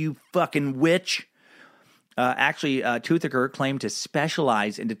gifts? You fucking witch. Actually, Toothaker claimed to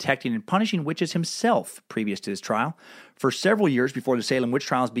specialize in detecting and punishing witches himself previous to his trial. For several years before the Salem witch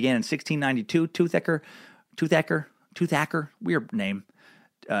trials began in 1692, Toothaker, weird name.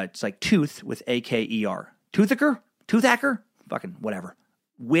 It's like tooth with A-K-E-R. Toothaker? Fucking whatever.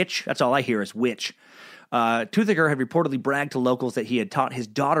 Witch, that's all I hear is witch. Toothaker had reportedly bragged to locals that he had taught his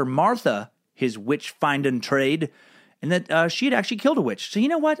daughter Martha his witch-finding trade, and that she had actually killed a witch. So you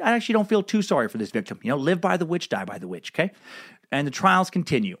know what? I actually don't feel too sorry for this victim. Live by the witch, die by the witch, okay? And the trials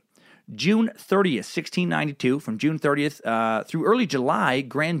continue. June 30th, 1692, from June 30th through early July,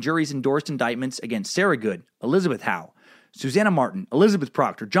 grand juries endorsed indictments against Sarah Good, Elizabeth Howe, Susanna Martin, Elizabeth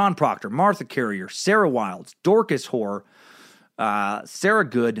Proctor, John Proctor, Martha Carrier, Sarah Wilds, Dorcas Hoare, Sarah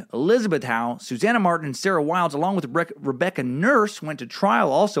Good, Elizabeth Howe, Susanna Martin, and Sarah Wilds, along with Rebecca Nurse, went to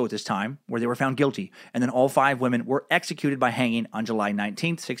trial also at this time, where they were found guilty. And then all 5 women were executed by hanging on July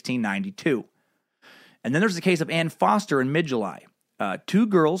 19th, 1692. And then there's the case of Anne Foster in mid-July. 2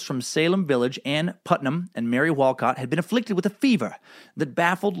 girls from Salem Village, Anne Putnam and Mary Walcott, had been afflicted with a fever that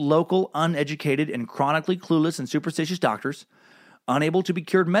baffled local, uneducated, and chronically clueless and superstitious doctors. Unable to be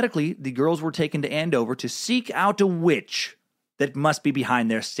cured medically, the girls were taken to Andover to seek out a witch that must be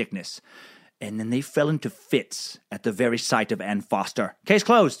behind their sickness. And then they fell into fits at the very sight of Anne Foster. Case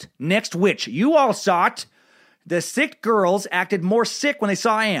closed. Next witch. You all saw it. The sick girls acted more sick when they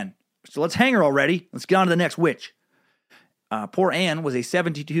saw Anne. So let's hang her already. Let's get on to the next witch. Poor Anne was a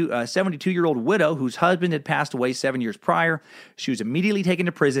 72-year-old widow whose husband had passed away 7 years prior. She was immediately taken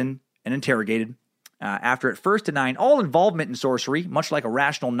to prison and interrogated. After at first denying all involvement in sorcery, much like a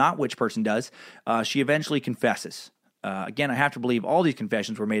rational not-witch person does, she eventually confesses. Again, I have to believe all these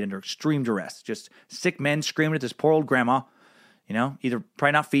confessions were made under extreme duress. Just sick men screaming at this poor old grandma, either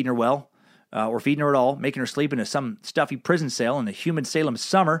probably not feeding her well or feeding her at all, making her sleep in some stuffy prison cell in the humid Salem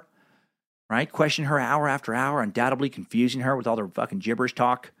summer, right? Questioning her hour after hour, undoubtedly confusing her with all their fucking gibberish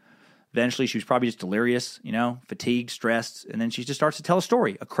talk. Eventually, she was probably just delirious, fatigued, stressed, and then she just starts to tell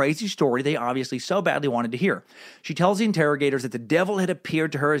a crazy story they obviously so badly wanted to hear. She tells the interrogators that the devil had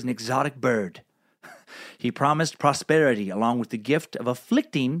appeared to her as an exotic bird. He promised prosperity along with the gift of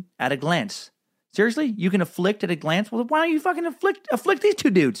afflicting at a glance. Seriously? You can afflict at a glance? Well, why don't you fucking afflict these 2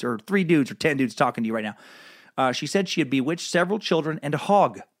 dudes or 3 dudes or 10 dudes talking to you right now? She said she had bewitched several children and a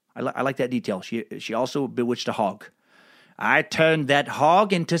hog. I like that detail. She also bewitched a hog. I turned that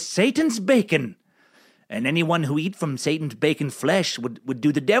hog into Satan's bacon, and anyone who eat from Satan's bacon flesh would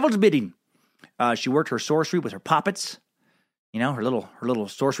do the devil's bidding. She worked her sorcery with her puppets, her little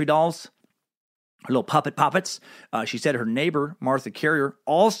sorcery dolls. Her little puppets. She said her neighbor, Martha Carrier,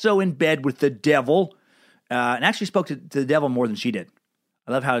 also in bed with the devil, and actually spoke to the devil more than she did.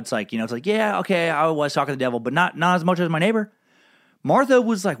 I love how it's like, yeah, okay, I was talking to the devil, but not as much as my neighbor. Martha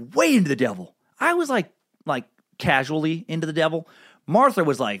was like way into the devil. I was like casually into the devil. Martha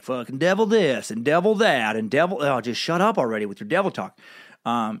was like, fucking devil this and devil that and devil, just shut up already with your devil talk.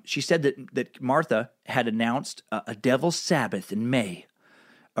 She said that Martha had announced a devil's Sabbath in May,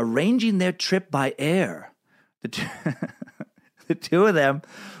 arranging their trip by air. The 2 of them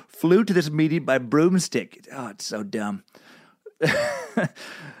flew to this meeting by broomstick. Oh, it's so dumb.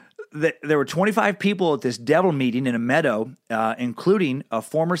 There were 25 people at this devil meeting in a meadow, including a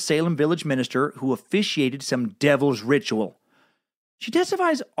former Salem village minister who officiated some devil's ritual. She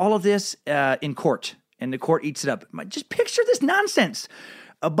testifies all of this in court, and the court eats it up. Just picture this nonsense.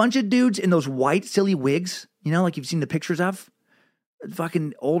 A bunch of dudes in those white, silly wigs, like you've seen the pictures of.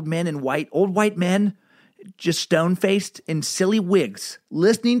 Fucking old white men, just stone-faced in silly wigs,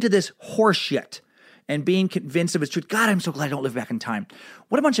 listening to this horse shit and being convinced of its truth. God, I'm so glad I don't live back in time.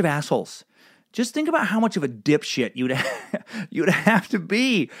 What a bunch of assholes. Just think about how much of a dipshit you'd have to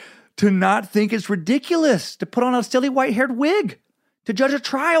be to not think it's ridiculous to put on a silly white-haired wig to judge a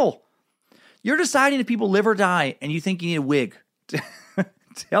trial. You're deciding if people live or die, and you think you need a wig to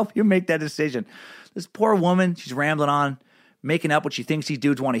help you make that decision. This poor woman, she's rambling on, making up what she thinks these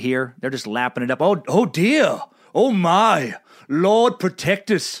dudes want to hear. They're just lapping it up. Oh dear. Oh my. Lord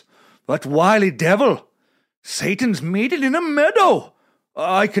protect us. That wily devil. Satan's meeting in a meadow.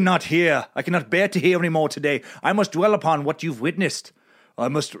 I cannot bear to hear any more today. I must dwell upon what you've witnessed. I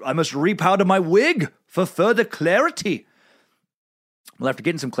must repowder my wig for further clarity. Well, after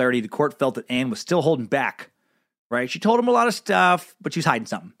getting some clarity, the court felt that Anne was still holding back. Right? She told him a lot of stuff, but she was hiding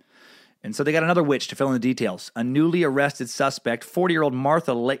something. And so they got another witch to fill in the details. A newly arrested suspect, 40-year-old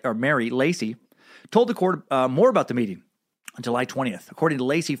Mary Lacey, told the court more about the meeting on July 20th. According to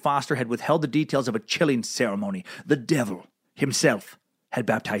Lacey, Foster had withheld the details of a chilling ceremony. The devil himself had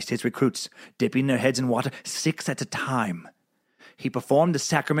baptized his recruits, dipping their heads in water 6 at a time. He performed the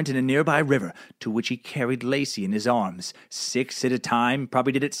sacrament in a nearby river, to which he carried Lacey in his arms, 6 at a time,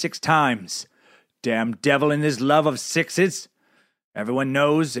 probably did it 6 times. Damn devil and his love of sixes. Everyone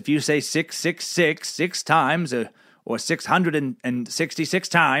knows if you say 666 6 times, or 666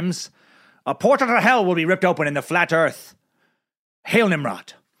 times, a portal to hell will be ripped open in the flat earth. Hail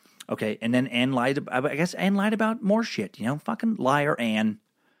Nimrod. Okay, and then Anne lied. I guess Anne lied about more shit, fucking liar Anne.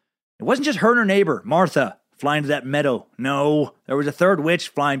 It wasn't just her and her neighbor, Martha, flying to that meadow. No, there was a third witch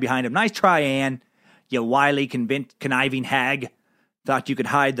flying behind him. Nice try, Anne, you wily, conniving hag. Thought you could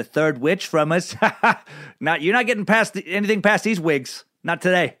hide the third witch from us? You're not getting anything past these wigs. Not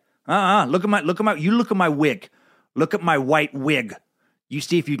today. Look at my wig. Look at my white wig. You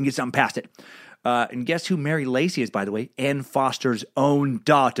see if you can get something past it. And guess who Mary Lacey is, by the way? Anne Foster's own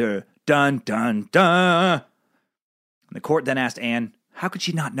daughter. Dun, dun, dun. And the court then asked Anne, how could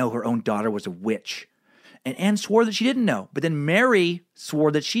she not know her own daughter was a witch? And Anne swore that she didn't know. But then Mary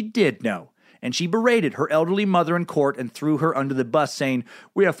swore that she did know. And she berated her elderly mother in court and threw her under the bus, saying,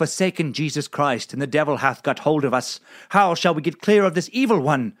 we have forsaken Jesus Christ, and the devil hath got hold of us. How shall we get clear of this evil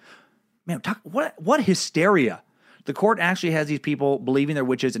one? Man, what hysteria. The court actually has these people believing they're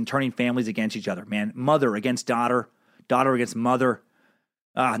witches and turning families against each other, man. Mother against daughter, daughter against mother.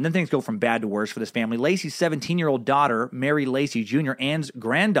 And then things go from bad to worse for this family. Lacey's 17-year-old daughter, Mary Lacey Jr., Anne's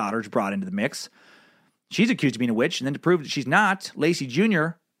granddaughter, is brought into the mix. She's accused of being a witch, and then to prove that she's not, Lacey Jr.,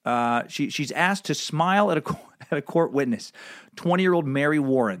 she's asked to smile had a court witness, 20-year-old Mary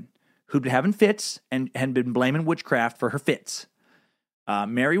Warren, who'd been having fits and had been blaming witchcraft for her fits.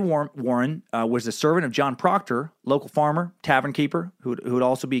 Mary Warren was the servant of John Proctor, local farmer, tavern keeper, who would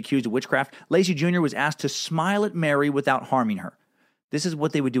also be accused of witchcraft. Lacey Jr. was asked to smile at Mary without harming her. This is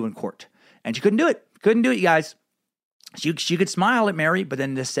what they would do in court. And she couldn't do it. Couldn't do it, you guys. She could smile at Mary, but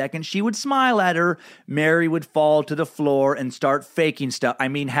then the second she would smile at her, Mary would fall to the floor and start faking stuff. I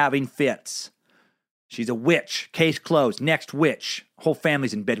mean, having fits. She's a witch. Case closed. Next witch. Whole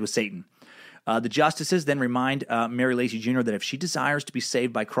family's in bed with Satan. The justices then remind Mary Lacey Jr. that if she desires to be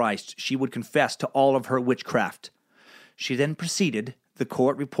saved by Christ, she would confess to all of her witchcraft. She then proceeded, the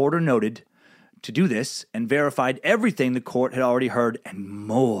court reporter noted, to do this and verified everything the court had already heard and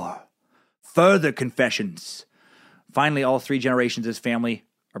more. Further confessions. Finally, all three generations of his family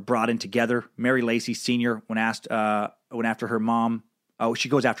are brought in together. Mary Lacey Sr., when after her mom, she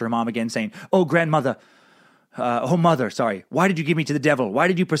goes after her mom again, saying, grandmother, mother, sorry, why did you give me to the devil? Why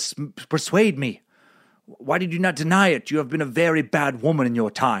did you persuade me? Why did you not deny it? You have been a very bad woman in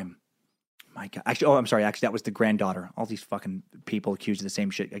your time. My God. I'm sorry. Actually, that was the granddaughter. All these fucking people accused of the same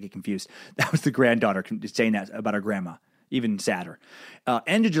shit. I get confused. That was the granddaughter saying that about her grandma. Even sadder.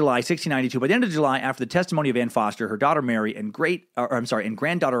 End of July, 1692. By the end of July, after the testimony of Anne Foster, her daughter Mary, and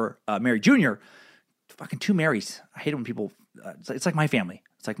granddaughter Mary Jr., fucking two Marys. I hate it when people, it's like my family.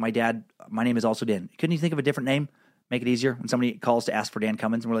 It's like my dad, my name is also Dan. Couldn't you think of a different name? Make it easier when somebody calls to ask for Dan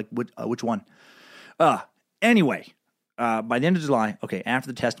Cummins, and we're like, which one? Anyway, by the end of July, after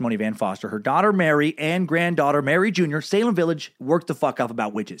the testimony of Anne Foster, her daughter Mary and granddaughter Mary Jr., Salem Village worked the fuck up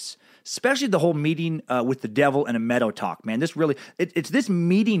about witches. Especially the whole meeting with the devil in a meadow talk, man. This really, it's this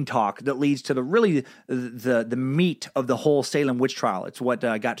meeting talk that leads to the meat of the whole Salem witch trial. It's what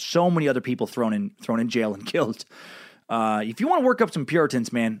got so many other people thrown in jail and killed. If you want to work up some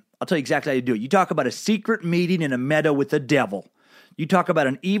Puritans, man, I'll tell you exactly how you do it. You talk about a secret meeting in a meadow with the devil. You talk about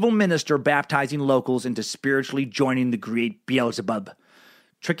an evil minister baptizing locals into spiritually joining the great Beelzebub,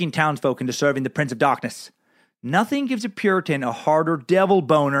 tricking townsfolk into serving the Prince of Darkness. Nothing gives a Puritan a harder devil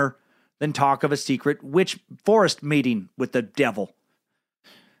boner than talk of a secret witch forest meeting with the devil.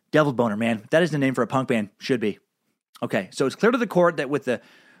 Devil boner, man. That is the name for a punk band. Should be. Okay, so it's clear to the court that with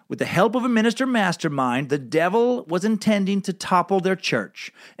the help of a minister mastermind, the devil was intending to topple their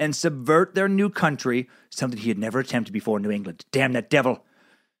church and subvert their new country, something he had never attempted before in New England. Damn that devil.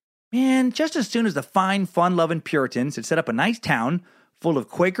 Man, just as soon as the fine, fun-loving Puritans had set up a nice town full of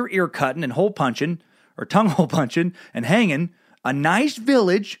Quaker ear-cutting and hole-punching, or tongue-hole punching and hanging, a nice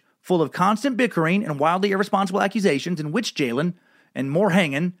village full of constant bickering and wildly irresponsible accusations and witch jailing and more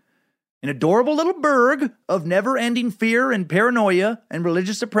hanging, an adorable little burg of never-ending fear and paranoia and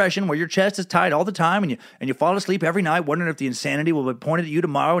religious suppression where your chest is tight all the time and you fall asleep every night wondering if the insanity will be pointed at you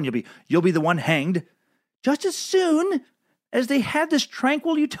tomorrow and you'll be the one hanged. Just as soon as they had this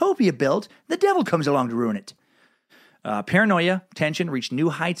tranquil utopia built, the devil comes along to ruin it. Paranoia, tension reached new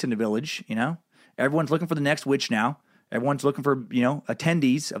heights in the village, Everyone's looking for the next witch now. Everyone's looking for,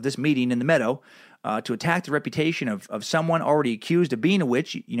 attendees of this meeting in the meadow to attack the reputation of someone already accused of being a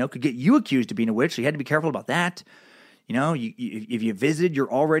witch, could get you accused of being a witch, so you had to be careful about that. If you visited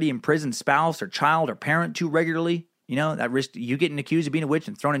your already imprisoned spouse or child or parent too regularly, that risk you getting accused of being a witch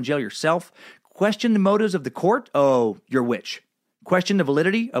and thrown in jail yourself. Question the motives of the court? Oh, you're a witch. Question the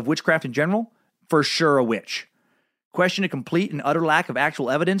validity of witchcraft in general? For sure a witch. Question a complete and utter lack of actual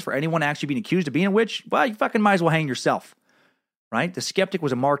evidence for anyone actually being accused of being a witch? Well, you fucking might as well hang yourself, right? The skeptic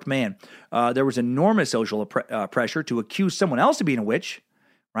was a marked man. There was enormous social pressure to accuse someone else of being a witch,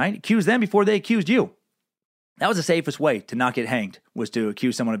 right? Accuse them before they accused you. That was the safest way to not get hanged, was to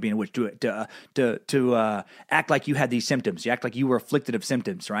accuse someone of being a witch, to act like you had these symptoms. You act like you were afflicted of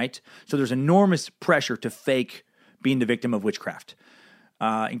symptoms, right? So there's enormous pressure to fake being the victim of witchcraft.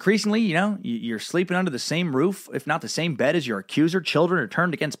 Increasingly, you're sleeping under the same roof, if not the same bed as your accuser. Children are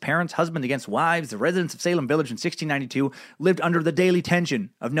turned against parents, husbands against wives. The residents of Salem Village in 1692 lived under the daily tension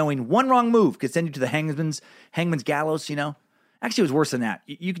of knowing one wrong move could send you to the hangman's gallows, Actually, it was worse than that.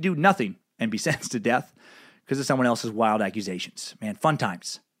 You could do nothing and be sentenced to death because of someone else's wild accusations. Man, fun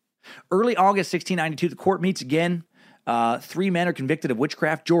times. Early August 1692, the court meets again. 3 men are convicted of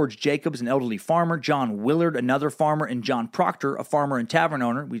witchcraft: George Jacobs, an elderly farmer; John Willard, another farmer; and John Proctor, a farmer and tavern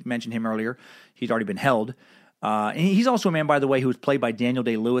owner. We mentioned him earlier. He's already been held. And he's also a man, by the way, who was played by Daniel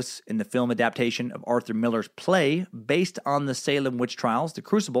Day-Lewis in the film adaptation of Arthur Miller's play based on the Salem witch trials, The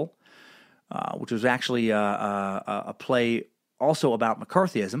Crucible, which was actually a play also about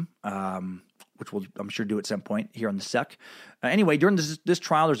McCarthyism, which we'll, I'm sure, do at some point here on the Suck. Anyway, during this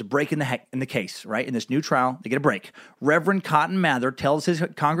trial, there's a break in the case, right? In this new trial, they get a break. Reverend Cotton Mather tells his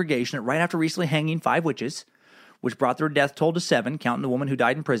congregation that right after recently hanging 5 witches, which brought their death toll to 7, counting the woman who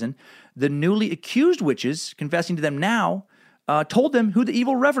died in prison. The newly accused witches, confessing to them now, told them who the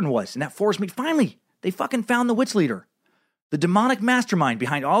evil reverend was. And that forced me, finally, they fucking found the witch leader. The demonic mastermind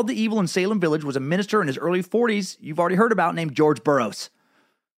behind all the evil in Salem Village was a minister in his early 40s, you've already heard about, named George Burroughs.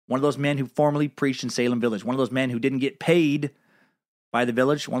 One of those men who formerly preached in Salem Village. One of those men who didn't get paid by the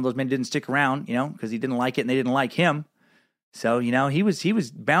village. One of those men who didn't stick around, because he didn't like it and they didn't like him. So, he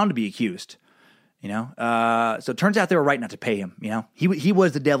was bound to be accused, So it turns out they were right not to pay him, He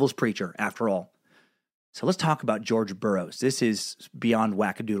was the devil's preacher, after all. So let's talk about George Burroughs. This is beyond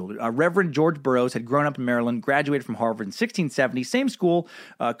wackadoodle. Reverend George Burroughs had grown up in Maryland, graduated from Harvard in 1670. Same school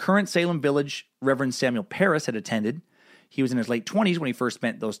current Salem Village Reverend Samuel Parris had attended. He was in his late 20s when he first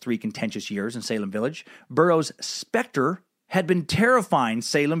spent those 3 contentious years in Salem Village. Burroughs' specter had been terrifying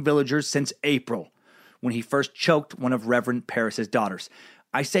Salem villagers since April, when he first choked one of Reverend Parris's daughters.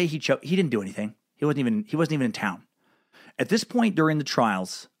 I say he choked. He didn't do anything. He wasn't even in town. At this point during the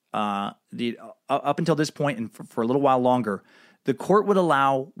trials, up until this point and for a little while longer, the court would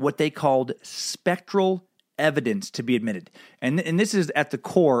allow what they called spectral evidence to be admitted. And this is at the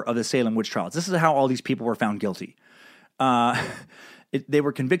core of the Salem witch trials. This is how all these people were found guilty. They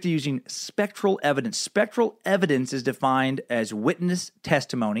were convicted using spectral evidence. Spectral evidence is defined as witness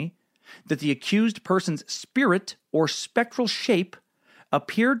testimony that the accused person's spirit or spectral shape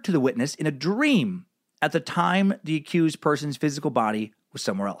appeared to the witness in a dream at the time the accused person's physical body was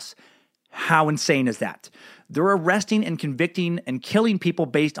somewhere else. How insane is that? They're arresting and convicting and killing people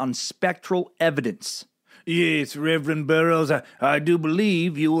based on spectral evidence. Yes, Reverend Burroughs, I do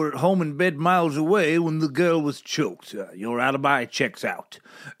believe you were at home in bed miles away when the girl was choked. Your alibi checks out.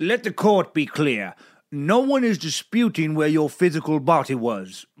 Let the court be clear. No one is disputing where your physical body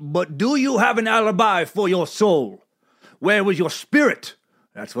was, but do you have an alibi for your soul? Where was your spirit?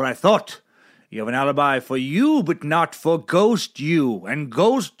 That's what I thought. You have an alibi for you, but not for Ghost You, and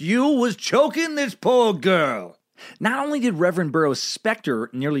Ghost You was choking this poor girl. Not only did Reverend Burroughs' specter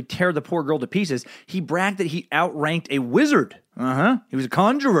nearly tear the poor girl to pieces, he bragged that he outranked a wizard. He was a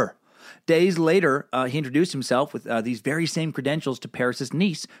conjurer. Days later, he introduced himself with these very same credentials to Parris's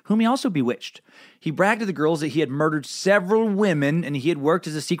niece, whom he also bewitched. He bragged to the girls that he had murdered several women and he had worked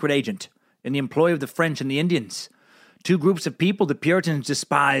as a secret agent in the employ of the French and the Indians. 2 groups of people the Puritans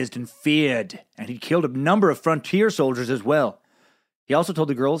despised and feared, and he'd killed a number of frontier soldiers as well. He also told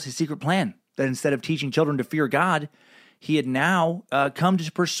the girls his secret plan, that instead of teaching children to fear God, he had now come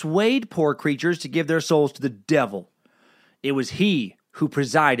to persuade poor creatures to give their souls to the devil. It was he who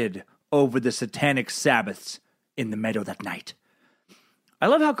presided over the satanic Sabbaths in the meadow that night. I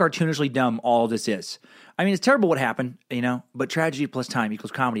love how cartoonishly dumb all this is. I mean, it's terrible what happened, but tragedy plus time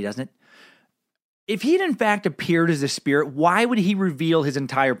equals comedy, doesn't it? If he had in fact appeared as a spirit, why would he reveal his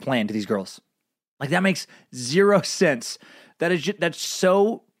entire plan to these girls? Like, that makes 0 sense. That's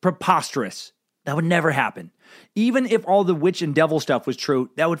so preposterous. That would never happen. Even if all the witch and devil stuff was true,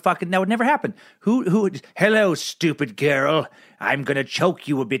 that would never happen. Hello, stupid girl. I'm going to choke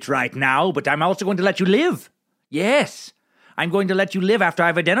you a bit right now, but I'm also going to let you live. Yes, I'm going to let you live after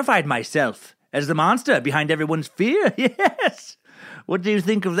I've identified myself as the monster behind everyone's fear. Yes. What do you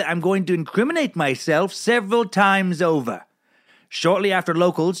think of that? I'm going to incriminate myself several times over. Shortly after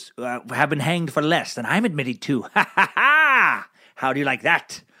locals have been hanged for less than I'm admitted to. Ha ha ha! How do you like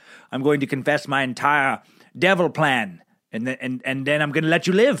that? I'm going to confess my entire devil plan, and then I'm going to let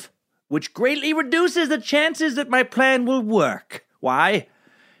you live, which greatly reduces the chances that my plan will work. Why?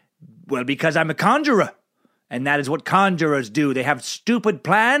 Well, because I'm a conjurer, and that is what conjurers do. They have stupid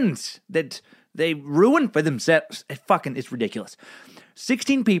plans that they ruin for themselves. It's ridiculous.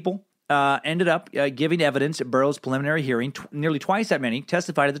 16 people ended up giving evidence at Burroughs' preliminary hearing. Nearly twice that many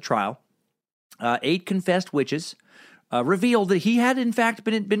testified at the trial. 8 confessed witches revealed that he had, in fact,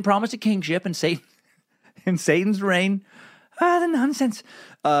 been promised a kingship and Satan's reign. The nonsense.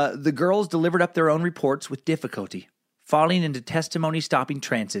 The girls delivered up their own reports with difficulty, falling into testimony-stopping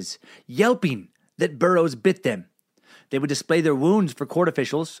trances, yelping that Burroughs bit them. They would display their wounds for court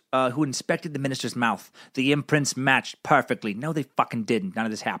officials who inspected the minister's mouth. The imprints matched perfectly. No, they fucking didn't. None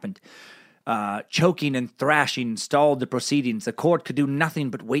of this happened. Choking and thrashing stalled the proceedings. The court could do nothing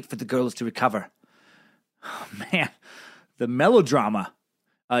but wait for the girls to recover. Oh, man. The melodrama.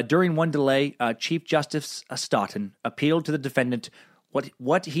 During one delay, Chief Justice Stoughton appealed to the defendant.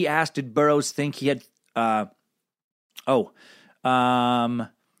 What he asked did Burroughs think he had...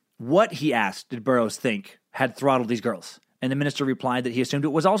 What he asked did Burroughs think had throttled these girls? And the minister replied that he assumed it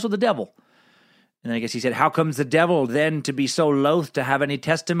was also the devil. And then I guess he said, how comes the devil then to be so loath to have any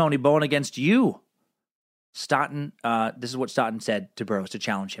testimony borne against you? Stoughton, this is what Stoughton said to Burroughs to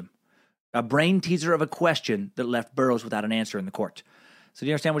challenge him. A brain teaser of a question that left Burroughs without an answer in the court. So do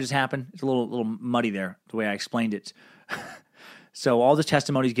you understand what just happened? It's a little muddy there, the way I explained it. So all this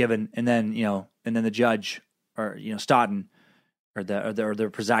testimony is given, and then the judge, or Stoughton, or the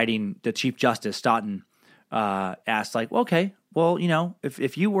presiding, the Chief Justice Stoughton, asked, like, well, okay, well,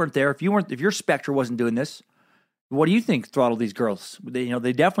 if you weren't there, if your specter wasn't doing this, what do you think throttled these girls? They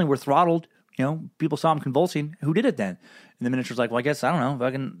definitely were throttled. People saw them convulsing. Who did it then? And the minister's like, well, I guess, I don't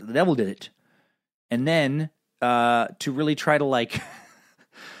know, the devil did it. And then to really try to like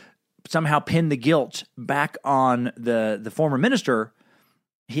somehow pin the guilt back on the former minister,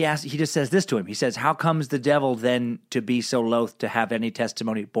 he just says this to him. He says, how comes the devil then to be so loath to have any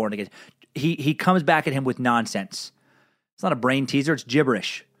testimony born again? He comes back at him with nonsense. It's not a brain teaser, it's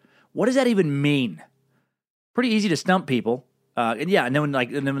gibberish. What does that even mean? Pretty easy to stump people. And then when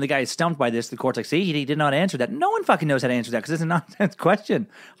the guy is stumped by this, the court's like, see, he did not answer that. No one fucking knows how to answer that because it's a nonsense question.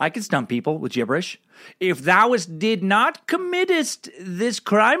 I can stump people with gibberish. If thou did not committest this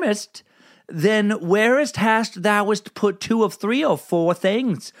crimest, then whereast hast thouest put 2 of 3 or 4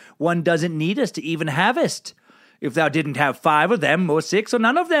 things one doesn't need us to even havest? If thou didn't have 5 of them, or 6, or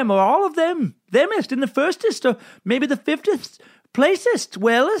none of them, or all of them, themest in the firstest, or maybe the 50th placest,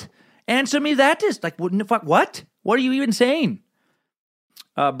 well, answer me thatest. Like, what? What are you even saying?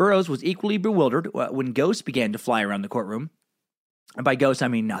 Burroughs was equally bewildered when ghosts began to fly around the courtroom. And by ghosts, I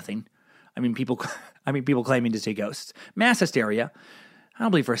mean nothing. I mean people claiming to see ghosts. Mass hysteria. I don't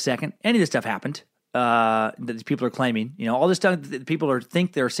believe for a second any of this stuff happened. That these people are claiming, all this stuff that people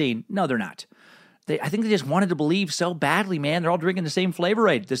think they're seeing. No, they're not. I think they just wanted to believe so badly, man. They're all drinking the same Flavor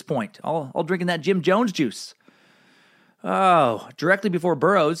Aid at this point. All drinking that Jim Jones juice. Oh, directly before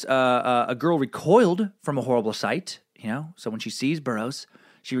Burroughs, a girl recoiled from a horrible sight. So when she sees Burroughs,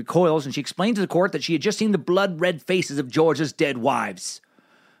 she recoils and she explains to the court that she had just seen the blood-red faces of George's dead wives.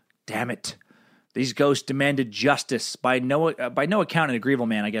 Damn it. These ghosts demanded justice. By no account an agreeable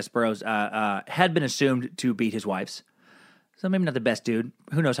man, I guess Burroughs, had been assumed to beat his wives. So maybe not the best dude.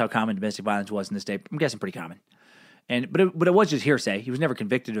 Who knows how common domestic violence was in this day? I'm guessing pretty common. But it was just hearsay. He was never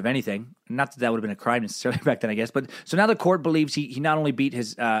convicted of anything. Not that would have been a crime necessarily back then, I guess. But so now the court believes he not only beat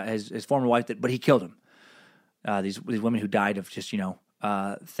his former wife, but he killed him. These women who died of just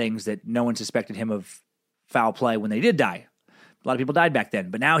things that no one suspected him of foul play when they did die. A lot of people died back then,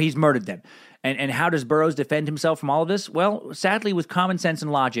 but now he's murdered them. And how does Burroughs defend himself from all of this? Well, sadly, with common sense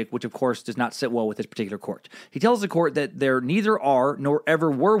and logic, which of course does not sit well with this particular court. He tells the court that there neither are nor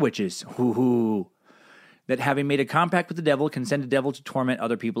ever were witches. That having made a compact with the devil can send a devil to torment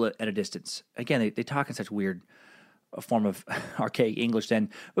other people at a distance. Again, they talk in such weird form of archaic English then.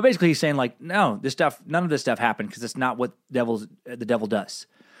 But basically he's saying like, no, none of this stuff happened because it's not what the devil does.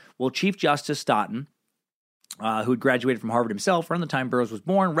 Well, Chief Justice Stoughton, who had graduated from Harvard himself around the time Burroughs was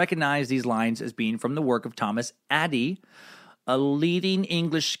born, recognized these lines as being from the work of Thomas Addy, a leading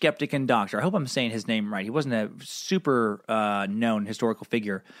English skeptic and doctor. I hope I'm saying his name right. He wasn't a super known historical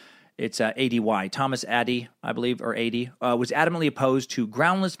figure. It's A-D-Y. Thomas Addy, I believe, or Addy, was adamantly opposed to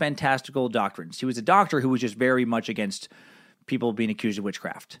groundless fantastical doctrines. He was a doctor who was just very much against people being accused of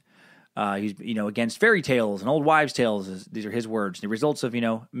witchcraft. He's, against fairy tales and old wives' tales. These are his words. The results of,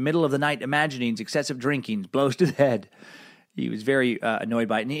 middle-of-the-night imaginings, excessive drinkings, blows to the head. He was very annoyed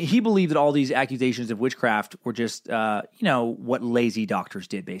by it. And he believed that all these accusations of witchcraft were just, what lazy doctors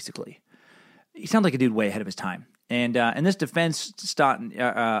did, basically. He sounds like a dude way ahead of his time. And this defense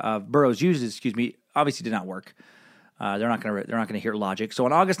Burroughs uses, obviously did not work. They're not going to hear logic. So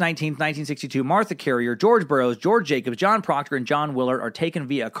on August 19th, 1962, Martha Carrier, George Burroughs, George Jacobs, John Proctor, and John Willard are taken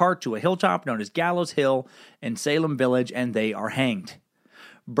via a cart to a hilltop known as Gallows Hill in Salem Village, and they are hanged.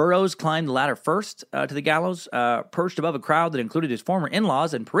 Burroughs climbed the ladder first to the gallows, perched above a crowd that included his former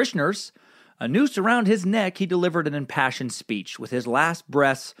in-laws and parishioners. A noose around his neck, he delivered an impassioned speech. With his last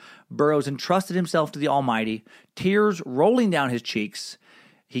breaths, Burroughs entrusted himself to the Almighty, tears rolling down his cheeks.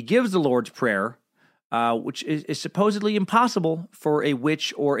 He gives the Lord's Prayer, which is supposedly impossible for a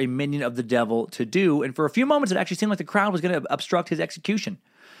witch or a minion of the devil to do. And for a few moments, it actually seemed like the crowd was going to obstruct his execution.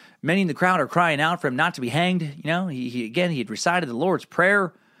 Many in the crowd are crying out for him not to be hanged. He had recited the Lord's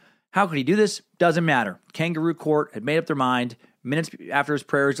Prayer. How could he do this? Doesn't matter. Kangaroo Court had made up their mind. Minutes after his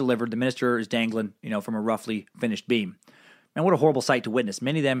prayer is delivered, the minister is dangling, from a roughly finished beam. Man, what a horrible sight to witness.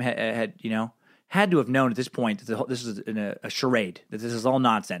 Many of them had to have known at this point that this is a charade, that this is all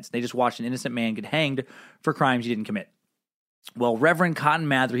nonsense. They just watched an innocent man get hanged for crimes he didn't commit. Well, Reverend Cotton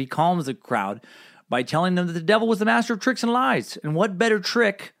Mather, he calms the crowd by telling them that the devil was the master of tricks and lies. And what better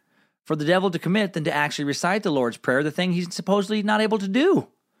trick for the devil to commit than to actually recite the Lord's Prayer, the thing he's supposedly not able to do?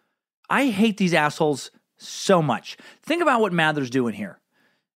 I hate these assholes so much. Think about what Mather's doing here.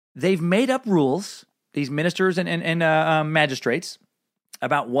 they've made up rules, these ministers and magistrates,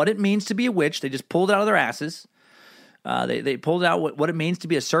 about what it means to be a witch. They just pulled it out of their asses. They pulled out what it means to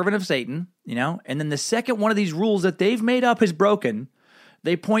be a servant of Satan, and then the second one of these rules that they've made up is broken,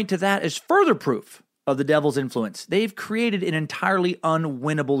 they point to that as further proof of the devil's influence. They've created an entirely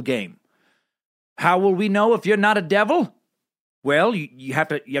unwinnable game. How will we know if you're not a devil? Well, you have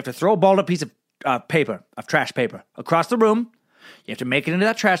to throw a balled up piece of trash paper, across the room. You have to make it into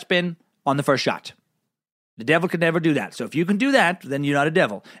that trash bin on the first shot. The devil could never do that. So if you can do that, then you're not a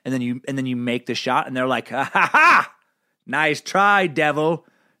devil. And then you make the shot, and they're like, ha ha ha! Nice try, devil.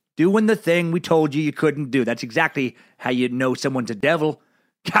 Doing the thing we told you couldn't do. That's exactly how you know someone's a devil.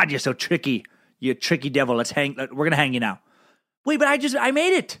 God, you're so tricky. You're a tricky devil. We're gonna hang you now. Wait, but I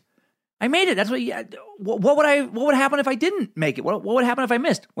made it. That's what would happen if I didn't make it? What would happen if I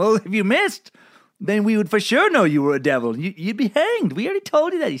missed? Well, if you missed, then we would for sure know you were a devil. You'd be hanged. We already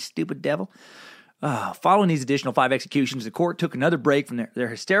told you that, you stupid devil. Following these additional 5 executions, the court took another break from their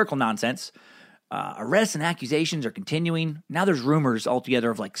hysterical nonsense. Arrests and accusations are continuing. Now there's rumors altogether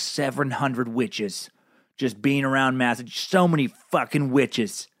of like 700 witches just being around Mass. So many fucking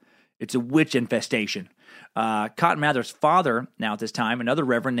witches. It's a witch infestation. Cotton Mather's father, now at this time, another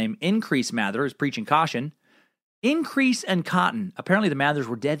reverend named Increase Mather, is preaching caution. Increase and Cotton. Apparently the Mathers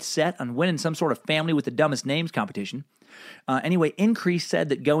were dead set on winning some sort of family with the dumbest names competition. Anyway, Increase said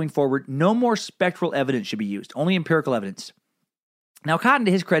that going forward, no more spectral evidence should be used, only empirical evidence. Now, Cotton,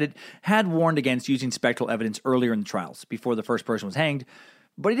 to his credit, had warned against using spectral evidence earlier in the trials, before the first person was hanged,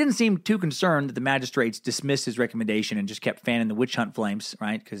 but he didn't seem too concerned that the magistrates dismissed his recommendation and just kept fanning the witch hunt flames,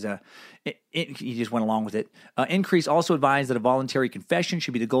 right? Because he just went along with it. Increase also advised that a voluntary confession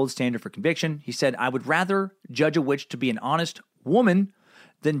should be the gold standard for conviction. He said, I would rather judge a witch to be an honest woman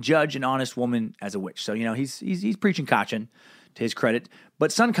than judge an honest woman as a witch. So, he's preaching caution, to his credit.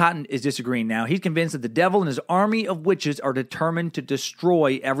 But Son Cotton is disagreeing now. He's convinced that the devil and his army of witches are determined to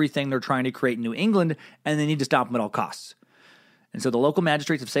destroy everything they're trying to create in New England, and they need to stop them at all costs. And so the local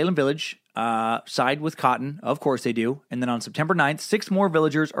magistrates of Salem Village side with Cotton. Of course they do. And then on September 9th, 6 more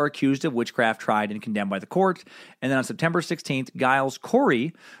villagers are accused of witchcraft, tried, and condemned by the court. And then on September 16th, Giles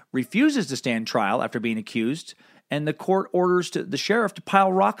Corey refuses to stand trial after being accused, and the court orders the sheriff to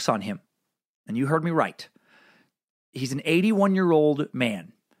pile rocks on him. And you heard me right. He's an 81-year-old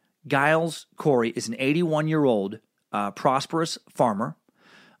man. Giles Corey is an 81-year-old prosperous farmer,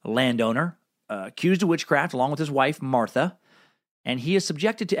 a landowner, accused of witchcraft along with his wife, Martha, and he is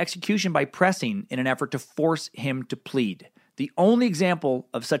subjected to execution by pressing in an effort to force him to plead. The only example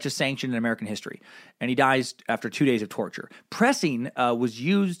of such a sanction in American history. And he dies after 2 days of torture. Pressing was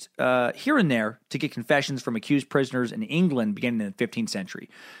used here and there to get confessions from accused prisoners in England beginning in the 15th century.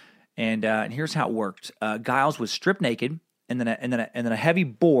 And here's how it worked. Giles was stripped naked, and then a heavy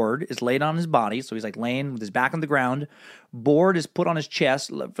board is laid on his body. So he's like laying with his back on the ground. Board is put on his chest.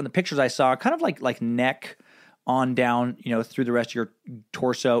 From the pictures I saw, kind of like neck on down, through the rest of your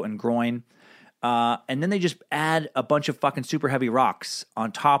torso and groin. And then they just add a bunch of fucking super heavy rocks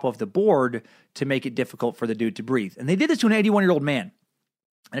on top of the board to make it difficult for the dude to breathe. And they did this to an 81-year-old man.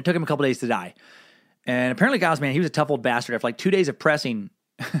 And it took him a couple days to die. And apparently Giles, man, he was a tough old bastard. After like 2 days of pressing,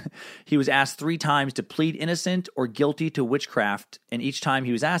 he was asked 3 times to plead innocent or guilty to witchcraft. And each time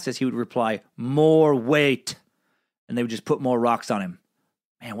he was asked this, he would reply, more weight. And they would just put more rocks on him.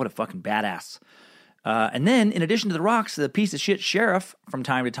 Man, what a fucking badass. And then, in addition to the rocks, the piece of shit sheriff from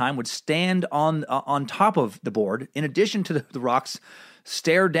time to time would stand on top of the board. In addition to the rocks,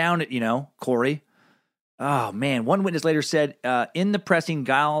 stare down at, Corey. Oh, man. One witness later said, in the pressing,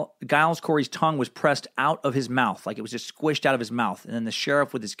 Giles Corey's tongue was pressed out of his mouth, like it was just squished out of his mouth. And then the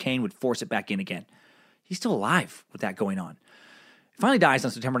sheriff with his cane would force it back in again. He's still alive with that going on. He finally dies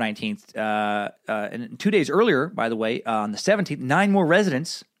on September 19th. And 2 days earlier, by the way, on the 17th, 9 more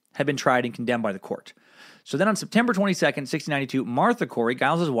residents had been tried and condemned by the court. So then on September 22nd, 1692, Martha Corey,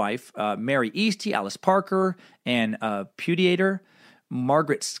 Giles' wife, Mary Eastie, Alice Parker, and Pudiator,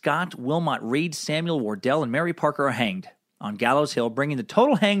 Margaret Scott, Wilmot Reed, Samuel Wardell, and Mary Parker are hanged on Gallows Hill, bringing the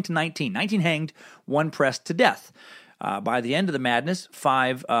total hanged to 19. 19 hanged, 1 pressed to death. By the end of the madness,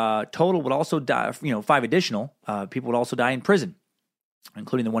 5 total would also die, 5 additional people would also die in prison,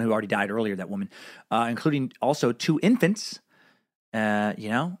 including the one who already died earlier, that woman, including also 2 infants.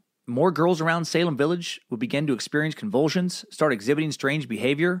 More girls around Salem Village would begin to experience convulsions, start exhibiting strange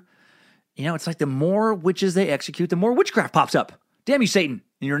behavior. It's like the more witches they execute, the more witchcraft pops up. Damn you, Satan,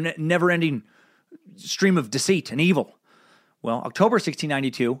 and your never-ending stream of deceit and evil. Well, October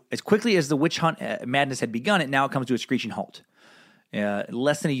 1692, as quickly as the witch hunt madness had begun, it now comes to a screeching halt.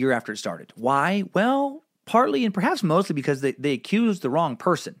 Less than a year after it started. Why? Well, partly and perhaps mostly because they accused the wrong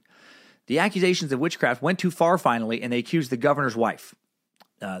person. The accusations of witchcraft went too far finally, and they accused the governor's wife.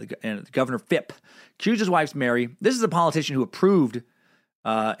 Governor Phipp accused his wife, Mary. This is a politician who approved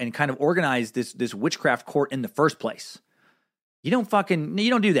and kind of organized this witchcraft court in the first place. You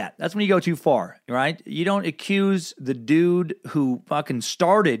don't do that. That's when you go too far, right? You don't accuse the dude who fucking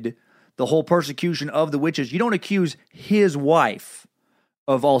started the whole persecution of the witches. You don't accuse his wife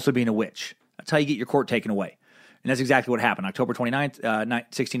of also being a witch. That's how you get your court taken away. And that's exactly what happened. October 29th,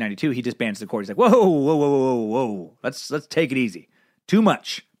 1692, he disbands the court. He's like, whoa. Let's take it easy. Too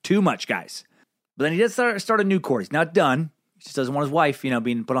much, guys. But then he does start a new court. He's not done. He just doesn't want his wife,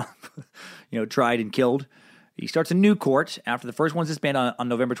 being put on, tried and killed. He starts a new court after the first one's disbanded on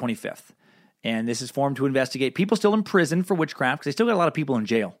November 25th. And this is formed to investigate people still in prison for witchcraft, because they still got a lot of people in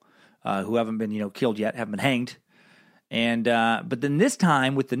jail who haven't been, killed yet, haven't been hanged. And but then this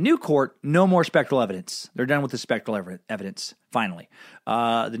time with the new court, no more spectral evidence. They're done with the spectral evidence, finally.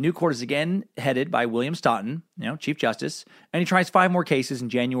 The new court is again headed by William Stoughton, Chief Justice, and he tries 5 more cases in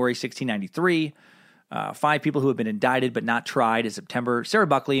January 1693. 5 people who have been indicted but not tried in September: Sarah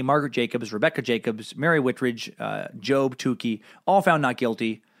Buckley, Margaret Jacobs, Rebecca Jacobs, Mary Whitridge, Job Tukey, all found not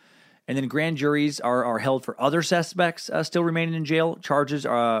guilty. And then grand juries are held for other suspects still remaining in jail. Charges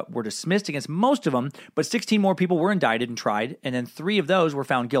were dismissed against most of them, but 16 more people were indicted and tried, and then 3 of those were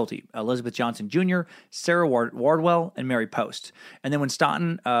found guilty: Elizabeth Johnson Jr., Sarah Wardwell, and Mary Post. And then when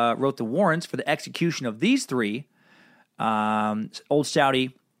Stoughton wrote the warrants for the execution of these 3, old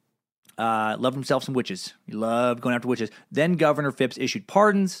Stouty loved himself some witches. He loved going after witches. Then Governor Phipps issued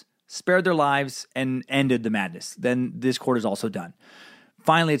pardons, spared their lives, and ended the madness. Then this court is also done.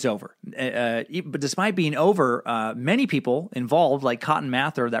 Finally, it's over. But despite being over, many people involved, like Cotton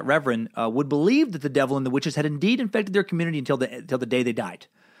Mather, that reverend, would believe that the devil and the witches had indeed infected their community until the day they died.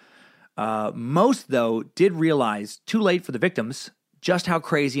 Most, though, did realize, too late for the victims, just how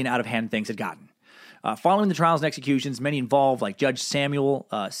crazy and out of hand things had gotten. Following the trials and executions, many involved, like Judge Samuel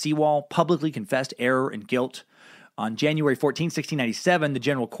Sewall, publicly confessed error and guilt. On January 14, 1697, the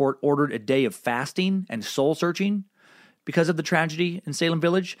General Court ordered a day of fasting and soul-searching because of the tragedy in Salem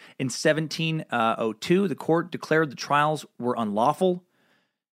Village. In 1702, the court declared the trials were unlawful.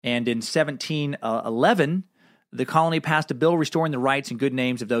 And in 1711, the colony passed a bill restoring the rights and good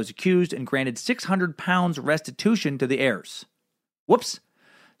names of those accused and granted £600 restitution to the heirs. Whoops.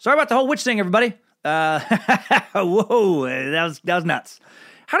 Sorry about the whole witch thing, everybody. Whoa, that was nuts.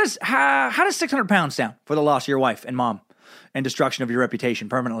 How does £600 sound for the loss of your wife and mom and destruction of your reputation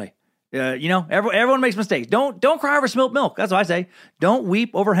permanently? Everyone makes mistakes. Don't cry over spilt milk. That's what I say. Don't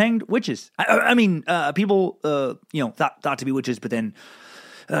weep over hanged witches. People thought to be witches, but then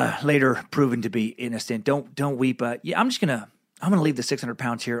later proven to be innocent. Don't weep. I'm gonna leave the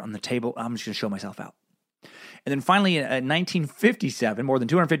 £600 here on the table. I'm just gonna show myself out. And then finally, in 1957, more than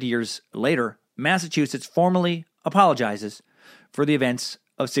 250 years later, Massachusetts formally apologizes for the events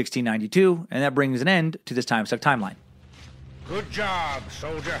of 1692, and that brings an end to this time suck timeline. Good job,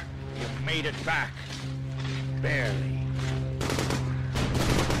 soldier. You made it back. Barely.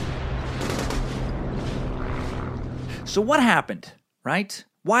 So what happened, right?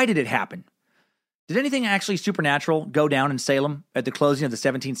 Why did it happen? Did anything actually supernatural go down in Salem at the closing of the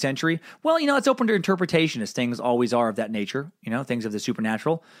 17th century? Well, it's open to interpretation, as things always are of that nature, things of the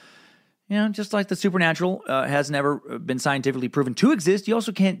supernatural. Just like the supernatural has never been scientifically proven to exist, you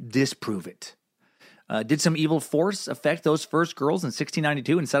also can't disprove it. Did some evil force affect those first girls in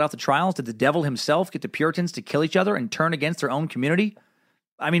 1692 and set off the trials? Did the devil himself get the Puritans to kill each other and turn against their own community?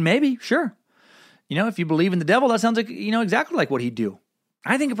 I mean, maybe, sure. If you believe in the devil, that sounds like, exactly like what he'd do.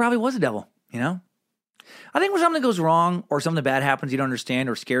 I think it probably was the devil, I think when something goes wrong or something bad happens you don't understand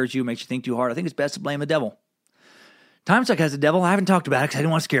or scares you, makes you think too hard, I think it's best to blame the devil. Time suck has the devil. I haven't talked about it because I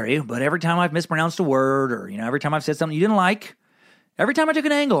didn't want to scare you, but every time I've mispronounced a word or, every time I've said something you didn't like, every time I took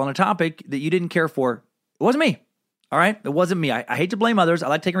an angle on a topic that you didn't care for, it wasn't me. All right? It wasn't me. I hate to blame others. I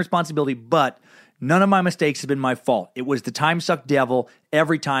like taking responsibility, but none of my mistakes have been my fault. It was the time suck devil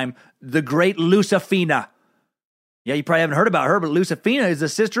every time. The great Lucifina. Yeah, you probably haven't heard about her, but Lucifina is the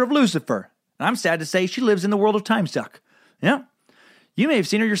sister of Lucifer. And I'm sad to say she lives in the world of time suck. Yeah. You may have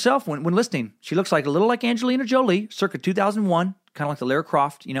seen her yourself when listening. She looks a little like Angelina Jolie, circa 2001, kind of like the Lara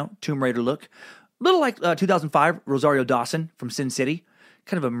Croft, Tomb Raider look. A little like 2005, Rosario Dawson from Sin City.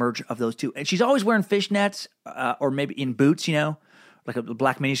 Kind of a merge of those two. And she's always wearing fishnets or maybe in boots, like a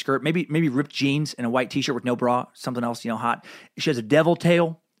black miniskirt, maybe ripped jeans and a white t-shirt with no bra, something else, hot. She has a devil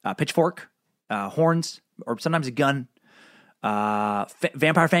tail, pitchfork, horns, or sometimes a gun,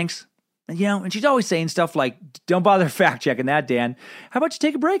 vampire fangs. And she's always saying stuff like, don't bother fact checking that, Dan. How about you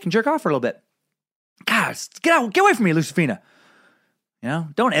take a break and jerk off for a little bit? Guys, get away from me, Lucifina. You know,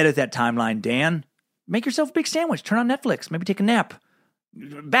 don't edit that timeline, Dan. Make yourself a big sandwich. Turn on Netflix. Maybe take a nap.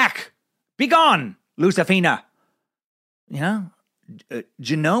 Back. Be gone, Lucifina. You know,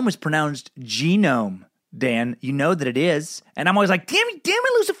 genome is pronounced genome, Dan. You know that it is. And I'm always like, damn it,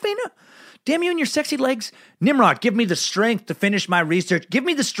 Lucifina. Damn you and your sexy legs. Nimrod, give me the strength to finish my research. Give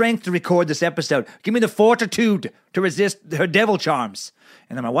me the strength to record this episode. Give me the fortitude to resist her devil charms.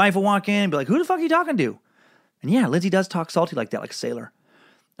 And then my wife will walk in and be like, who the fuck are you talking to? And yeah, Lindsay does talk salty like that, like a sailor.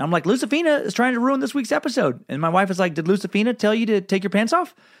 And I'm like, Lucifina is trying to ruin this week's episode. And my wife is like, did Lucifina tell you to take your pants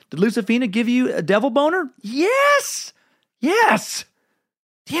off? Did Lucifina give you a devil boner? Yes. Yes.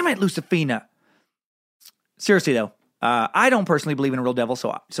 Damn it, Lucifina. Seriously, though. I don't personally believe in a real devil,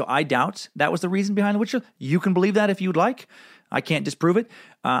 so I doubt that was the reason behind the witch trials. You can believe that if you would like. I can't disprove it.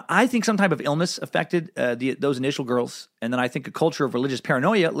 I think some type of illness affected those initial girls, and then I think a culture of religious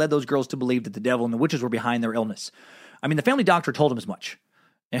paranoia led those girls to believe that the devil and the witches were behind their illness. I mean, the family doctor told them as much.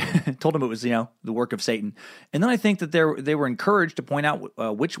 Told them it was, the work of Satan. And then I think that they were encouraged to point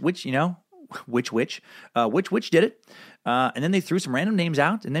out which witch did it. And then they threw some random names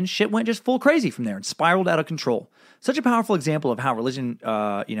out, and then shit went just full crazy from there and spiraled out of control. Such a powerful example of how religion,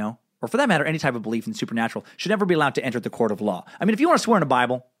 or for that matter, any type of belief in the supernatural should never be allowed to enter the court of law. I mean, if you want to swear in a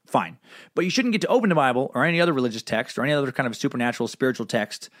Bible, fine. But you shouldn't get to open the Bible or any other religious text or any other kind of supernatural, spiritual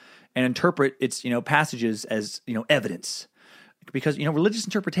text and interpret its, passages as, evidence. Because, religious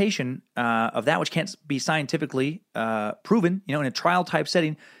interpretation of that which can't be scientifically proven, in a trial-type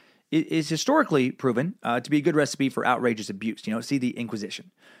setting, is historically proven to be a good recipe for outrageous abuse. See the Inquisition.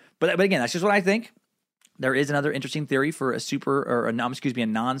 But again, that's just what I think. There is another interesting theory for a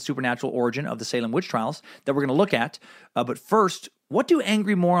non-supernatural origin of the Salem witch trials that we're going to look at. But first, what do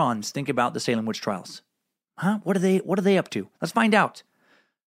angry morons think about the Salem witch trials? Huh? What are they up to? Let's find out.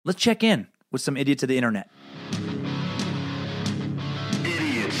 Let's check in with some idiots of the internet.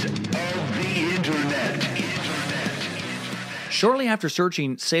 Idiots of the internet. Shortly after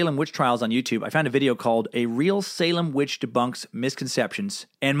searching Salem witch trials on YouTube, I found a video called "A Real Salem Witch Debunks Misconceptions,"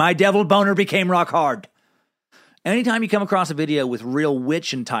 and my devil boner became rock hard. Anytime you come across a video with "real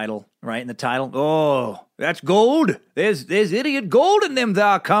witch" in title, right, in the title, oh, that's gold. There's idiot gold in them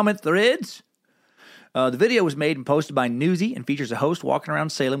thar comment threads. The video was made and posted by Newsy and features a host walking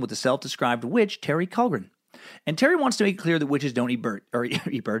around Salem with the self-described witch, Terry Culgren. And Terry wants to make it clear that witches don't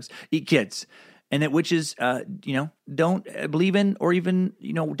eat kids. And that witches, don't believe in or even,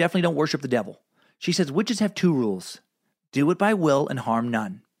 definitely don't worship the devil. She says witches have two rules: do it by will and harm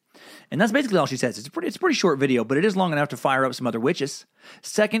none. And that's basically all she says. It's a pretty short video, but it is long enough to fire up some other witches.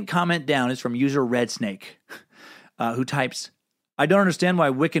 Second comment down is from user Red Snake, who types, "I don't understand why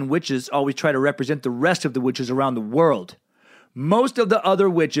Wiccan witches always try to represent the rest of the witches around the world. Most of the other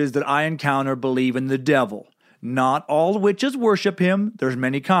witches that I encounter believe in the devil. Not all witches worship him, there's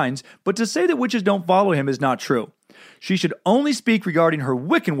many kinds, but to say that witches don't follow him is not true. She should only speak regarding her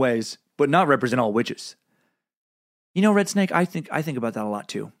Wiccan ways, but not represent all witches." Red Snake, I think about that a lot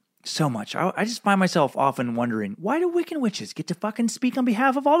too. So much. I just find myself often wondering, why do Wiccan witches get to fucking speak on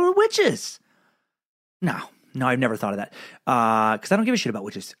behalf of all the witches? No, I've never thought of that. Because I don't give a shit about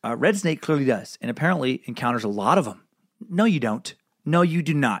witches. Red Snake clearly does, and apparently encounters a lot of them. No, you don't. No, you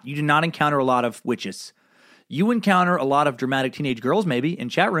do not. You do not encounter a lot of witches. You encounter a lot of dramatic teenage girls, maybe, in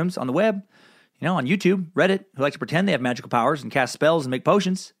chat rooms, on the web, on YouTube, Reddit, who like to pretend they have magical powers and cast spells and make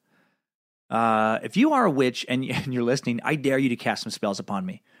potions. If you are a witch and you're listening, I dare you to cast some spells upon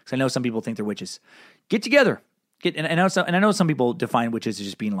me. Because I know some people think they're witches. Get together. And I know some people define witches as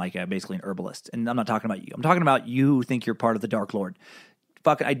just being like basically an herbalist. And I'm not talking about you. I'm talking about you who think you're part of the Dark Lord.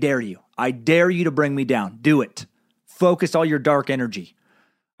 Fuck, I dare you. I dare you to bring me down. Do it. Focus all your dark energy.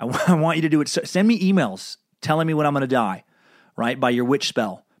 I want you to do it. Send me emails telling me when I'm going to die, right, by your witch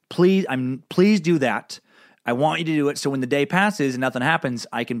spell. Please do that. I want you to do it so when the day passes and nothing happens,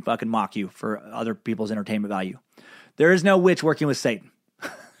 I can fucking mock you for other people's entertainment value. There is no witch working with Satan.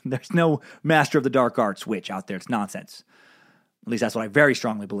 There's no master of the dark arts witch out there. It's nonsense. At least that's what I very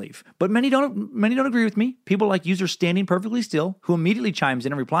strongly believe. But many don't agree with me. People like user Standing Perfectly Still, who immediately chimes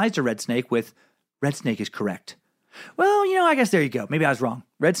in and replies to Red Snake with, "Red Snake is correct." Well, I guess there you go. Maybe I was wrong.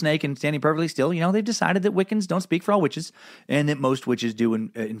 Red Snake and Standing Perfectly Still, they've decided that Wiccans don't speak for all witches, and that most witches do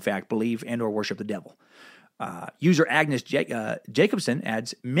in fact believe and or worship the devil. User Agnes Jacobson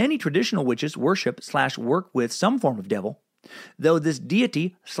adds, "Many traditional witches worship/work with some form of devil, though this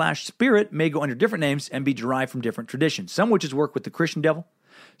deity/spirit may go under different names and be derived from different traditions. Some witches work with the Christian devil,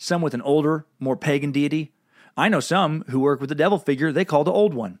 some with an older, more pagan deity. I know some who work with the devil figure they call the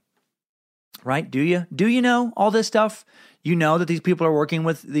Old One." Right? Do you? Do you know all this stuff? You know that these people are working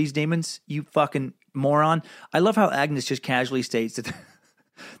with these demons? You fucking moron. I love how Agnes just casually states that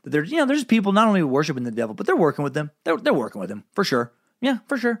there's people not only worshiping the devil, but they're working with them. They're working with him, for sure. Yeah,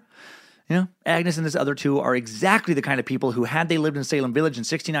 for sure. Agnes and this other two are exactly the kind of people who, had they lived in Salem Village in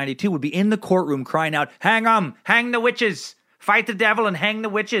 1692, would be in the courtroom crying out, hang the witches, fight the devil and hang the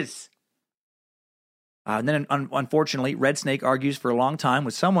witches. And then, unfortunately, Red Snake argues for a long time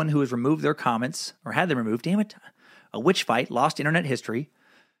with someone who has removed their comments, or had them removed. Damn it. A witch fight, lost internet history.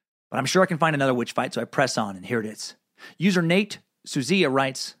 But I'm sure I can find another witch fight, so I press on, and here it is. User Nate Suzia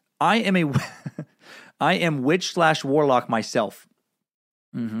writes, I am witch/warlock myself.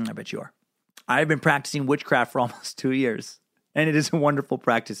 I bet you are. I've been practicing witchcraft for almost 2 years, and it is a wonderful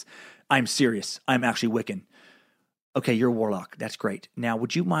practice. I'm serious. I'm actually Wiccan. Okay, you're a warlock. That's great. Now,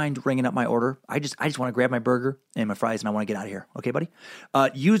 would you mind ringing up my order? I just want to grab my burger and my fries, and I want to get out of here. Okay, buddy?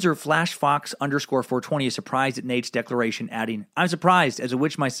 User FlashFox_420 is surprised at Nate's declaration, adding, I'm surprised. As a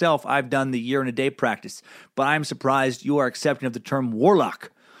witch myself, I've done the year and a day practice, but I'm surprised you are accepting of the term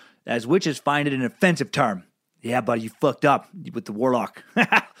warlock, as witches find it an offensive term. Yeah, buddy, you fucked up with the warlock.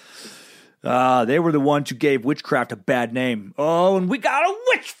 They were the ones who gave witchcraft a bad name. Oh, and we got a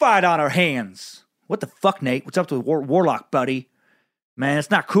witch fight on our hands. What the fuck, Nate? What's up to the warlock, buddy? Man,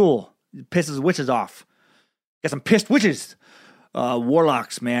 it's not cool. It pisses witches off. Got some pissed witches.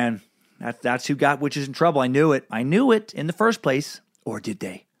 Warlocks, man. That's who got witches in trouble. I knew it. I knew it in the first place. Or did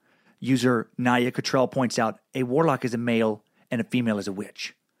they? User Naya Cottrell points out, a warlock is a male and a female is a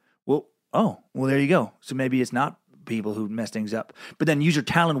witch. Well, there you go. So maybe it's not people who mess things up. But then user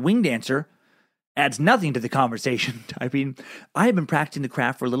Talon Wingdancer adds nothing to the conversation. I mean, I have been practicing the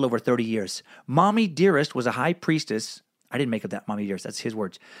craft for a little over 30 years. Mommy Dearest was a high priestess. I didn't make up that Mommy Dearest. That's his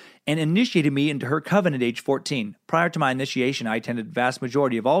words. And initiated me into her coven at age 14. Prior to my initiation, I attended the vast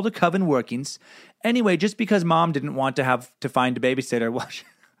majority of all the coven workings. Anyway, just because Mom didn't want to have to find a babysitter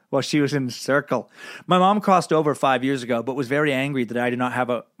while she was in the circle. My mom crossed over 5 years ago, but was very angry that I did not have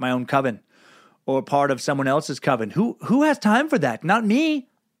my own coven or part of someone else's coven. Who has time for that? Not me.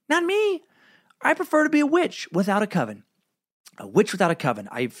 Not me. I prefer to be a witch without a coven. A witch without a coven.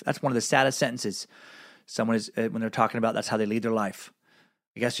 That's one of the saddest sentences. Someone is when they're talking about that's how they lead their life.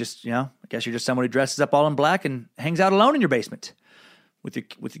 I guess you're just someone who dresses up all in black and hangs out alone in your basement with your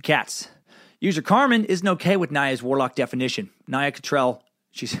cats. User Carmen isn't okay with Naya's warlock definition. Naya Cottrell,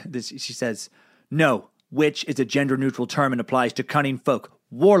 she says, no, witch is a gender-neutral term and applies to cunning folk.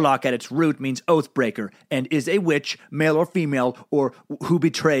 Warlock at its root means oathbreaker and is a witch, male or female, or who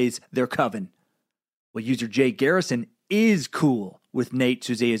betrays their coven. Well, user Jay Garrison is cool with Nate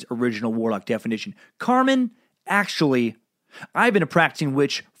Suzea's original warlock definition. Carmen, actually, I've been a practicing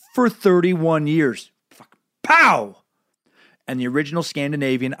witch for 31 years. Fuck. Pow! And the original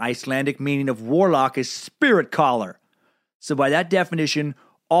Scandinavian Icelandic meaning of warlock is spirit caller. So by that definition,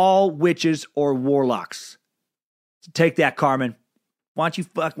 all witches are warlocks. So take that, Carmen. Why don't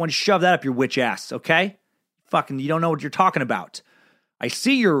you shove that up your witch ass, okay? You don't know what you're talking about. I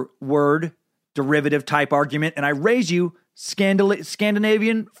see your word derivative type argument, and I raise you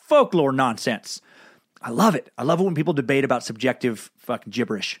Scandinavian folklore nonsense. I love it. I love it when people debate about subjective fucking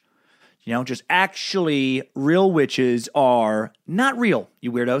gibberish. Just actually real witches are not real,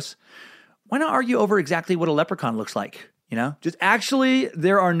 you weirdos. Why not argue over exactly what a leprechaun looks like? Just actually,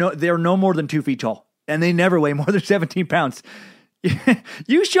 they're no more than 2 feet tall, and they never weigh more than 17 pounds.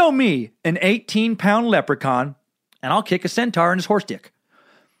 You show me an 18-pound leprechaun, and I'll kick a centaur in his horse dick.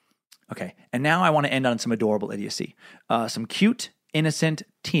 Okay, and now I want to end on some adorable idiocy. Some cute, innocent,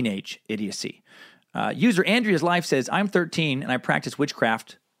 teenage idiocy. User Andrea's Life says, I'm 13 and I practice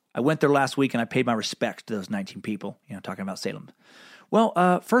witchcraft. I went there last week and I paid my respects to those 19 people, talking about Salem.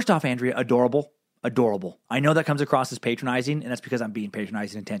 Well, first off, Andrea, adorable. I know that comes across as patronizing, and that's because I'm being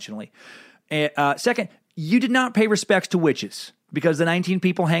patronizing intentionally. Second, you did not pay respects to witches because the 19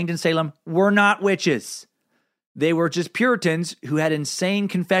 people hanged in Salem were not witches. They were just Puritans who had insane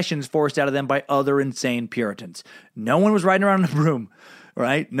confessions forced out of them by other insane Puritans. No one was riding around in a broom,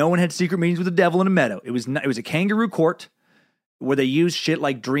 right? No one had secret meetings with the devil in a meadow. It was a kangaroo court where they used shit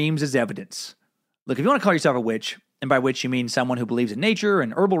like dreams as evidence. Look, if you want to call yourself a witch, and by which you mean someone who believes in nature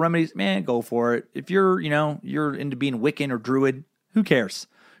and herbal remedies, man, go for it. If you're into being Wiccan or Druid, who cares?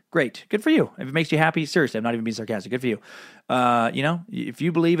 Great. Good for you. If it makes you happy, seriously, I'm not even being sarcastic. Good for you. If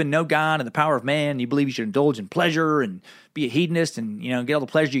you believe in no God and the power of man, you believe you should indulge in pleasure and be a hedonist and, get all the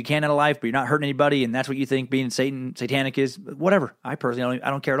pleasure you can out of life, but you're not hurting anybody, and that's what you think being satanic is, whatever. I personally, I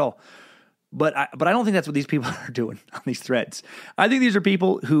don't care at all. But I don't think that's what these people are doing on these threads. I think these are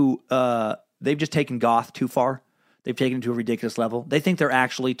people who, they've just taken goth too far. They've taken it to a ridiculous level. They think they're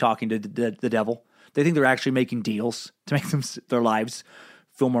actually talking to the devil. They think they're actually making deals to make their lives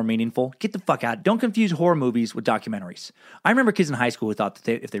feel more meaningful. Get the fuck out. Don't confuse horror movies with documentaries. I remember kids in high school who thought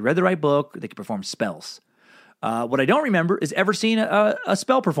that if they read the right book, they could perform spells. What I don't remember is ever seeing a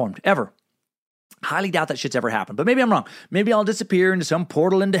spell performed, ever. Highly doubt that shit's ever happened, but maybe I'm wrong. Maybe I'll disappear into some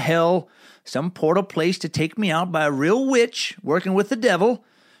portal into hell, some portal place to take me out by a real witch working with the devil.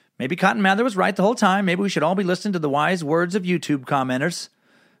 Maybe Cotton Mather was right the whole time. Maybe we should all be listening to the wise words of YouTube commenters.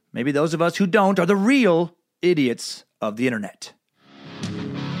 Maybe those of us who don't are the real idiots of the internet.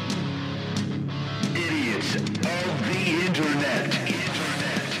 Idiots of the internet.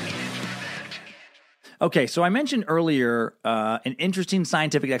 Okay, so I mentioned earlier an interesting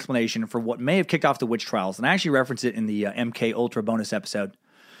scientific explanation for what may have kicked off the witch trials, and I actually referenced it in the MK Ultra bonus episode.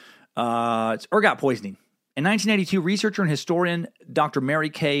 It's ergot poisoning. In 1982, researcher and historian Dr. Mary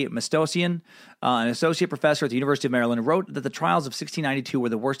K. Mastosian, an associate professor at the University of Maryland, wrote that the trials of 1692 were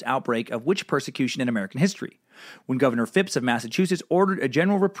the worst outbreak of witch persecution in American history. When Governor Phipps of Massachusetts ordered a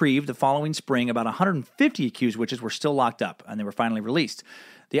general reprieve the following spring, about 150 accused witches were still locked up, and they were finally released.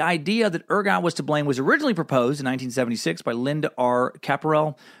 The idea that ergot was to blame was originally proposed in 1976 by Linda R.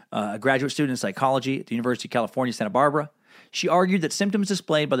 Caparel, a graduate student in psychology at the University of California, Santa Barbara. She argued that symptoms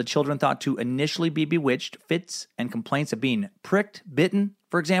displayed by the children thought to initially be bewitched, fits and complaints of being pricked, bitten,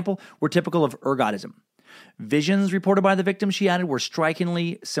 for example, were typical of ergotism. Visions reported by the victims, she added, were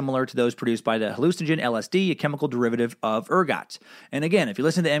strikingly similar to those produced by the hallucinogen LSD, a chemical derivative of ergot. And again, if you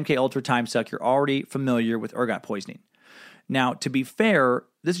listen to MK Ultra Time Suck, you're already familiar with ergot poisoning. Now, to be fair,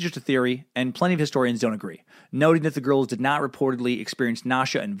 this is just a theory, and plenty of historians don't agree, noting that the girls did not reportedly experience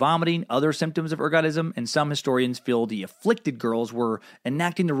nausea and vomiting, other symptoms of ergotism, and some historians feel the afflicted girls were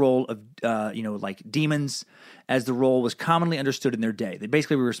enacting the role of, like demons, as the role was commonly understood in their day. They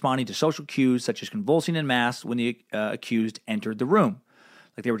basically were responding to social cues such as convulsing en masse when the accused entered the room.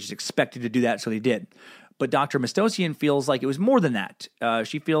 Like they were just expected to do that, so they did. But Dr. Mastosian feels like it was more than that.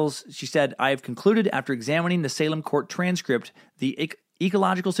 She said, I have concluded after examining the Salem court transcript, the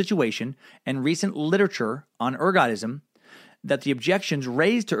ecological situation, and recent literature on ergotism, that the objections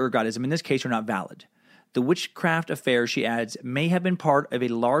raised to ergotism in this case are not valid. The witchcraft affair, she adds, may have been part of a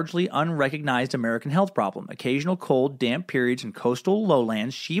largely unrecognized American health problem. Occasional cold, damp periods in coastal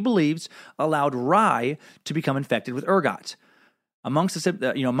lowlands, she believes, allowed rye to become infected with ergot. Among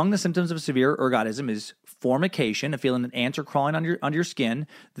the symptoms of severe ergotism is formication, a feeling that ants are crawling under your skin.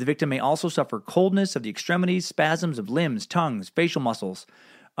 The victim may also suffer coldness of the extremities, spasms of limbs, tongues, facial muscles.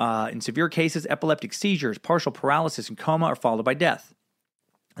 In severe cases, epileptic seizures, partial paralysis, and coma are followed by death.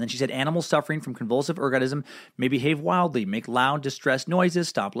 And then she said animals suffering from convulsive ergotism may behave wildly, make loud, distressed noises,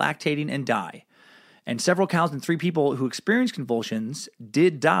 stop lactating, and die. And several cows and 3 people who experienced convulsions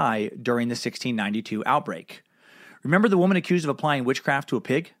did die during the 1692 outbreak. Remember the woman accused of applying witchcraft to a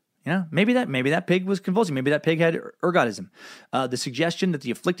pig? Yeah, maybe that pig was convulsing. Maybe that pig had ergotism. The suggestion that the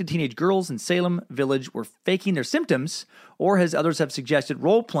afflicted teenage girls in Salem village were faking their symptoms, or as others have suggested,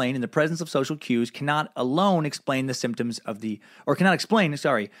 role-playing in the presence of social cues, cannot explain the symptoms of the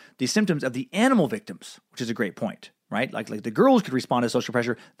animal victims, which is a great point, right? Like the girls could respond to social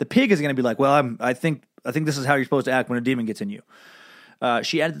pressure. The pig is going to be like, well, I think this is how you're supposed to act when a demon gets in you.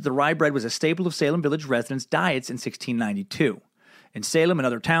 She added that the rye bread was a staple of Salem village residents' diets in 1692. In Salem and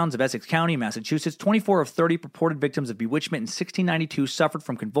other towns of Essex County, Massachusetts, 24 of 30 purported victims of bewitchment in 1692 suffered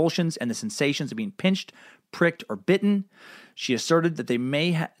from convulsions and the sensations of being pinched, pricked, or bitten. She asserted that they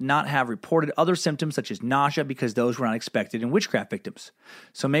may not have reported other symptoms such as nausea because those were not expected in witchcraft victims.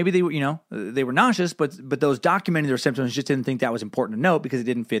 So maybe they were nauseous, but those documenting their symptoms just didn't think that was important to note because it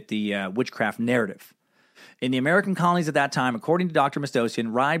didn't fit the witchcraft narrative. In the American colonies at that time, according to Dr.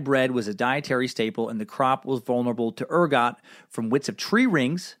 Mastosian, rye bread was a dietary staple and the crop was vulnerable to ergot from wits of tree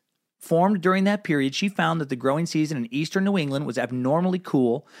rings formed during that period. She found that the growing season in eastern New England was abnormally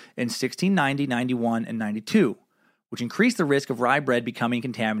cool in 1690, 91, and 92, which increased the risk of rye bread becoming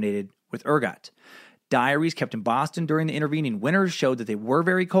contaminated with ergot. Diaries kept in Boston during the intervening winters showed that they were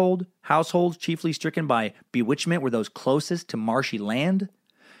very cold. Households chiefly stricken by bewitchment were those closest to marshy land.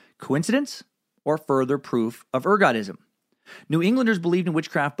 Coincidence? Or further proof of ergotism. New Englanders believed in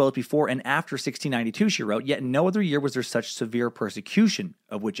witchcraft both before and after 1692, she wrote, yet in no other year was there such severe persecution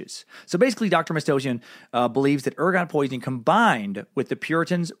of witches. So basically, Dr. Mastosian believes that ergot poisoning combined with the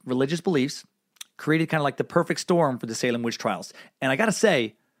Puritans' religious beliefs created kind of like the perfect storm for the Salem witch trials. And I gotta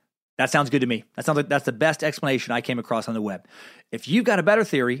say, that sounds good to me. That sounds like that's the best explanation I came across on the web. If you've got a better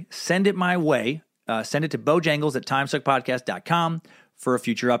theory, send it my way. Send it to bojangles@timesuckpodcast.com for a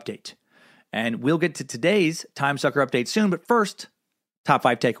future update. And we'll get to today's Time Sucker update soon, but first, top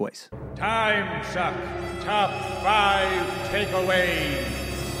 5 takeaways. Time Suck Top 5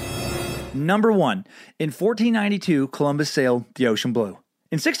 Takeaways. Number 1, in 1492, Columbus sailed the ocean blue.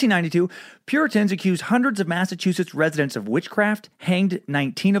 In 1692, Puritans accused hundreds of Massachusetts residents of witchcraft, hanged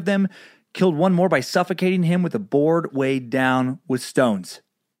 19 of them, killed one more by suffocating him with a board weighed down with stones.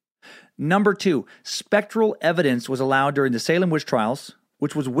 Number 2, spectral evidence was allowed during the Salem witch trials,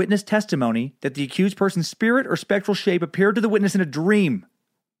 which was witness testimony that the accused person's spirit or spectral shape appeared to the witness in a dream.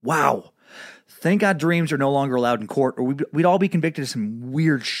 Wow. Thank God dreams are no longer allowed in court, or we'd all be convicted of some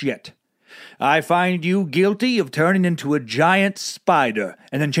weird shit. I find you guilty of turning into a giant spider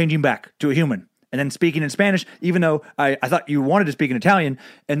and then changing back to a human and then speaking in Spanish, even though I thought you wanted to speak in Italian,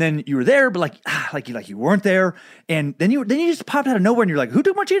 and then you were there, but like you weren't there, and then you just popped out of nowhere and you're like, who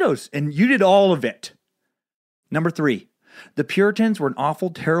took my Cheetos? And you did all of it. Number 3, the Puritans were an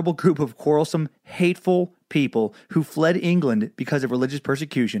awful, terrible group of quarrelsome, hateful people who fled England because of religious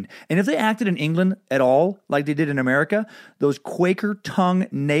persecution. And if they acted in England at all like they did in America, those Quaker tongue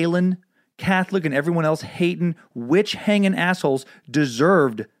nailing, Catholic and everyone else hating, witch hanging assholes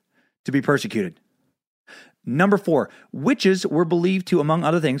deserved to be persecuted. Number 4, witches were believed to, among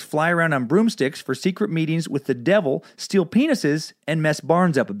other things, fly around on broomsticks for secret meetings with the devil, steal penises, and mess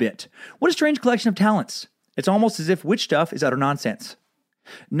barns up a bit. What a strange collection of talents. It's almost as if witch stuff is utter nonsense.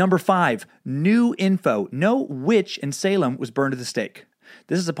 Number 5, new info. No witch in Salem was burned at the stake.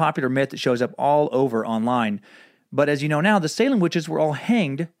 This is a popular myth that shows up all over online. But as you know now, the Salem witches were all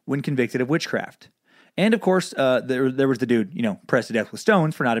hanged when convicted of witchcraft. And of course, there was the dude, pressed to death with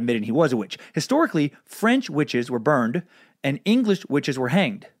stones for not admitting he was a witch. Historically, French witches were burned and English witches were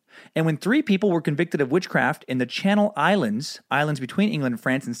hanged. And when 3 people were convicted of witchcraft in the Channel Islands between England and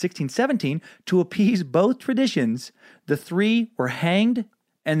France in 1617, to appease both traditions, the 3 were hanged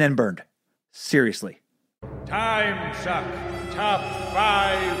and then burned. Seriously. Time Suck Top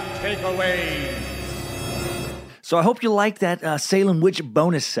 5 Takeaways. So I hope you like that Salem Witch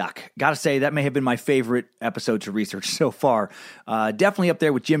bonus suck. Gotta say, that may have been my favorite episode to research so far. Definitely up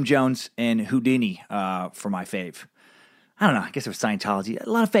there with Jim Jones and Houdini for my fave. I don't know, I guess it was Scientology. A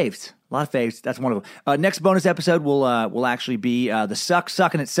lot of faves. That's one of them. Next bonus episode will actually be the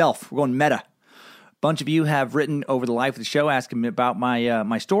sucking itself. We're going meta. Bunch of you have written over the life of the show asking me about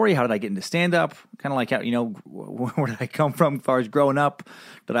my story. How did I get into stand-up? Kind of like how, where did I come from as far as growing up?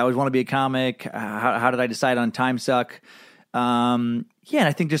 Did I always want to be a comic? How did I decide on Time Suck? And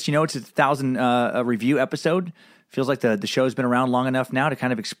I think just, it's a 1,000 review episode. Feels like the show's been around long enough now to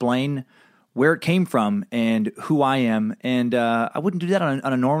kind of explain where it came from and who I am. And I wouldn't do that on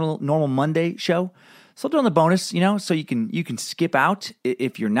a normal Monday show. So I'll do it on the bonus, so you can skip out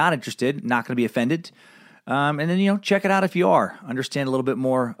if you're not interested, not going to be offended. And then, check it out if you are. Understand a little bit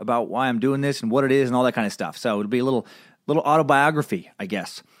more about why I'm doing this and what it is and all that kind of stuff. So it'll be a little autobiography, I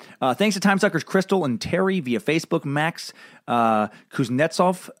guess. Thanks to Time Suckers Crystal and Terry via Facebook, Max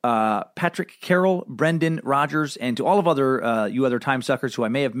Kuznetsov, Patrick Carroll, Brendan Rogers, and to all of you other Time Suckers who I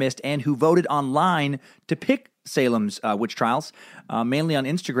may have missed and who voted online to pick Salem's witch trials, mainly on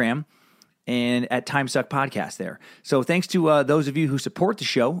Instagram and at Time Suck Podcast there. So thanks to those of you who support the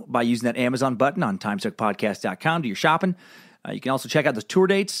show by using that Amazon button on timesuckpodcast.com to your shopping. You can also check out the tour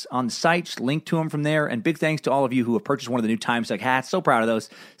dates on the site, just link to them from there. And big thanks to all of you who have purchased one of the new Time Suck hats. So proud of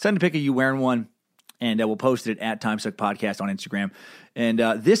those. Send a pic of you wearing one, and we'll post it at Time Suck Podcast on Instagram. And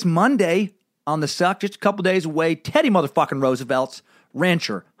this Monday on the Suck, just a couple days away, Teddy motherfucking Roosevelt,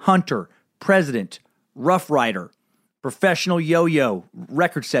 rancher, hunter, president, rough rider, professional yo-yo,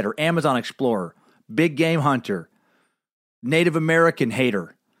 record setter, Amazon explorer, big game hunter, Native American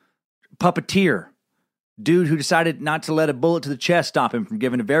hater, puppeteer, dude who decided not to let a bullet to the chest stop him from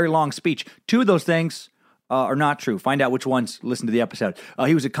giving a very long speech. 2 of those things are not true. Find out which ones. Listen to the episode.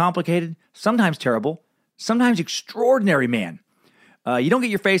 He was a complicated, sometimes terrible, sometimes extraordinary man. You don't get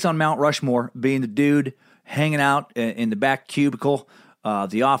your face on Mount Rushmore being the dude hanging out in the back cubicle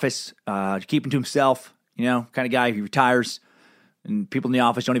of the office, keeping to himself, kind of guy who retires, and people in the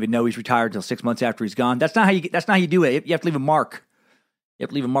office don't even know he's retired until 6 months after he's gone. That's not how you do it. You have to leave a mark. You have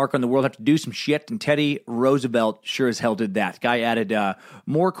to leave a mark on the world, have to do some shit, and Teddy Roosevelt sure as hell did that. Guy added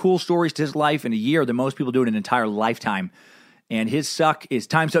more cool stories to his life in a year than most people do in an entire lifetime. And his suck is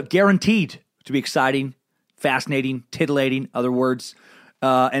Time Suck guaranteed to be exciting, fascinating, titillating, other words.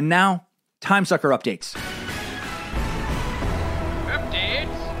 And now, Time Sucker updates.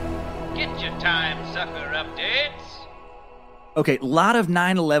 Updates? Get your Time Sucker updates. Okay, a lot of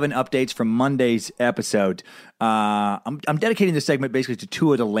 9/11 updates from Monday's episode. I'm dedicating this segment basically to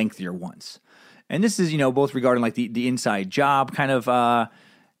 2 of the lengthier ones. And this is, both regarding like the inside job kind of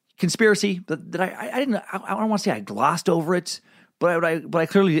conspiracy that I don't want to say I glossed over it, but I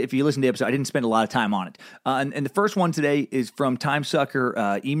clearly, if you listen to the episode, I didn't spend a lot of time on it. And the first one today is from Time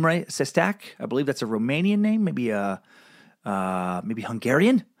Sucker Imre Sestak. I believe that's a Romanian name, maybe maybe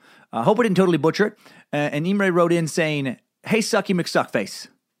Hungarian. I hope I didn't totally butcher it. And Imre wrote in saying, "Hey, Sucky McSuckface.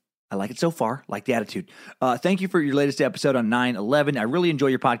 I like it so far, like the attitude. Thank you for your latest episode on 9/11. I really enjoy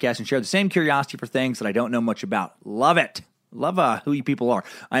your podcast and share the same curiosity for things that I don't know much about. Love it. Love who you people are.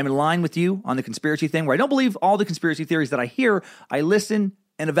 I am in line with you on the conspiracy thing, where I don't believe all the conspiracy theories that I hear. I listen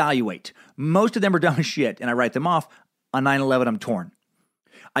and evaluate. Most of them are dumb as shit, and I write them off. On 9/11, I'm torn.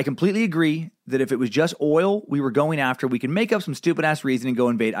 I completely agree that if it was just oil we were going after, we could make up some stupid-ass reason and go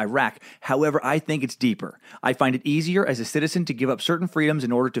invade Iraq. However, I think it's deeper. I find it easier as a citizen to give up certain freedoms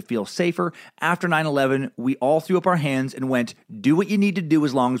in order to feel safer. After 9/11, we all threw up our hands and went, do what you need to do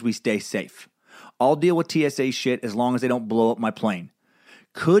as long as we stay safe. I'll deal with TSA shit as long as they don't blow up my plane.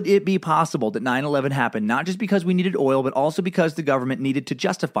 Could it be possible that 9/11 happened not just because we needed oil, but also because the government needed to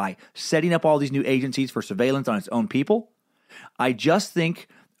justify setting up all these new agencies for surveillance on its own people? I just think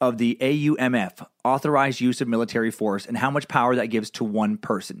of the AUMF, authorized use of military force, and how much power that gives to one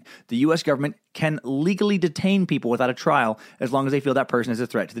person. The U.S. government can legally detain people without a trial as long as they feel that person is a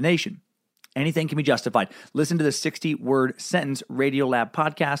threat to the nation. Anything can be justified. Listen to the 60-word sentence Radiolab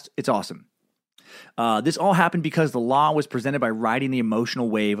podcast. It's awesome. This all happened because the law was presented by riding the emotional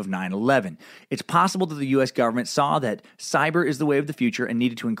wave of 9/11. It's possible that the U.S. government saw that cyber is the way of the future and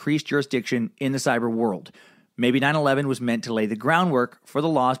needed to increase jurisdiction in the cyber world. Maybe 9/11 was meant to lay the groundwork for the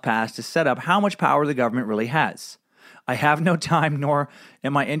laws passed to set up how much power the government really has. I have no time, nor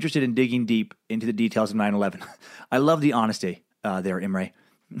am I interested in digging deep into the details of 9/11. I love the honesty there, Imre,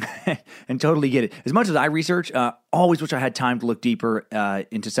 and totally get it. As much as I research, always wish I had time to look deeper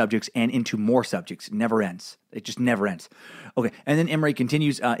into subjects and into more subjects. It never ends. It just never ends. Okay, and then Imre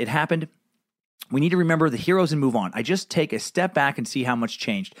continues, it happened. We need to remember the heroes and move on. I just take a step back and see how much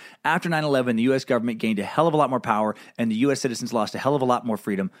changed. After 9/11, the U.S. government gained a hell of a lot more power, and the U.S. citizens lost a hell of a lot more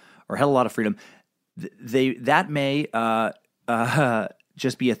freedom, or a hell of a lot of freedom. That may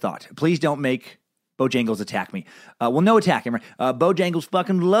just be a thought. Please don't make Bojangles attack me. Well, no attack, Imre. Bojangles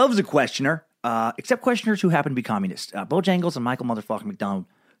fucking loves a questioner, except questioners who happen to be communists. Bojangles and Michael motherfucking McDonald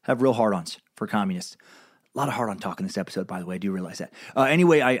have real hard-ons for communists. A lot of hard-on talk in this episode, by the way. I do realize that.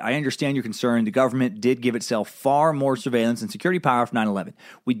 Anyway, I understand your concern. The government did give itself far more surveillance and security power for 9/11.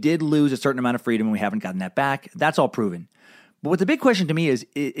 We did lose a certain amount of freedom, and we haven't gotten that back. That's all proven. But what the big question to me is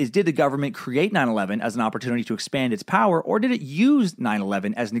did the government create 9/11 as an opportunity to expand its power, or did it use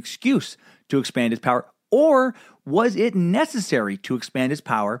 9/11 as an excuse to expand its power, or was it necessary to expand its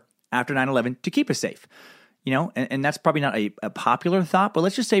power after 9/11 to keep us safe? You know, and that's probably not a popular thought, but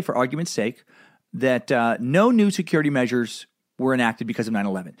let's just say for argument's sake that no new security measures were enacted because of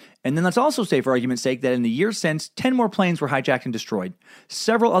 9/11. And then let's also say, for argument's sake, that in the years since, 10 more planes were hijacked and destroyed,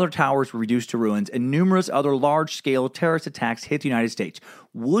 several other towers were reduced to ruins, and numerous other large-scale terrorist attacks hit the United States.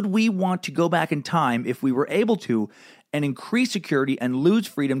 Would we want to go back in time if we were able to and increase security and lose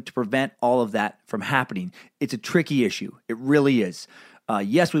freedom to prevent all of that from happening? It's a tricky issue. It really is.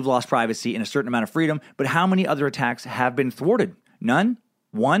 Yes, we've lost privacy and a certain amount of freedom, but how many other attacks have been thwarted? None?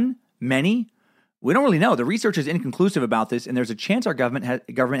 One? Many? We don't really know. The research is inconclusive about this, and there's a chance our government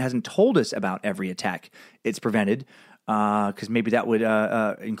hasn't told us about every attack it's prevented, because maybe that would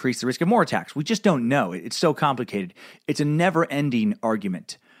increase the risk of more attacks. We just don't know. It's so complicated. It's a never-ending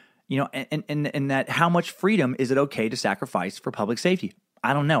argument, you know. And that how much freedom is it okay to sacrifice for public safety?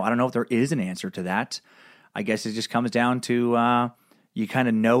 I don't know. I don't know if there is an answer to that. I guess it just comes down to you kind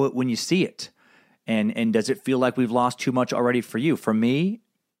of know it when you see it, and does it feel like we've lost too much already for you? For me.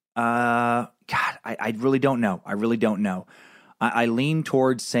 God, I really don't know. I really don't know. I lean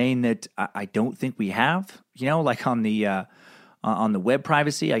towards saying that I don't think we have, you know, like on the web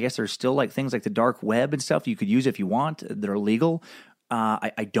privacy. I guess there's still like things like the dark web and stuff you could use if you want that are legal.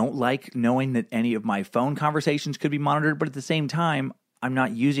 I don't like knowing that any of my phone conversations could be monitored, but at the same time, I'm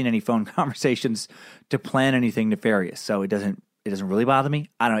not using any phone conversations to plan anything nefarious. So it doesn't really bother me.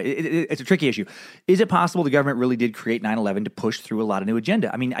 I don't know. It's a tricky issue. Is it possible the government really did create 9/11 to push through a lot of new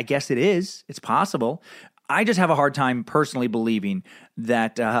agenda? I mean, I guess it is. It's possible. I just have a hard time personally believing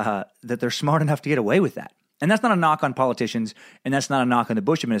that they're smart enough to get away with that. And that's not a knock on politicians, and that's not a knock on the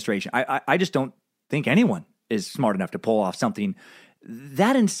Bush administration. I just don't think anyone is smart enough to pull off something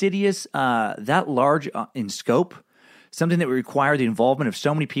that insidious, that large in scope. Something that would require the involvement of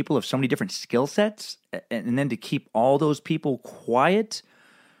so many people of so many different skill sets, and then to keep all those people quiet.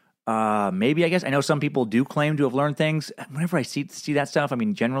 Maybe, I guess, I know some people do claim to have learned things. Whenever I see that stuff, I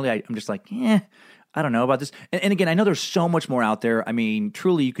mean, generally, I'm just like, I don't know about this. And again, I know there's so much more out there. I mean,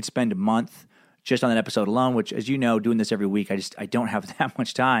 truly, you could spend a month just on that episode alone, which, as you know, doing this every week, I don't have that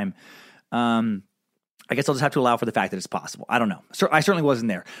much time. I guess I'll just have to allow for the fact that it's possible. I don't know. I certainly wasn't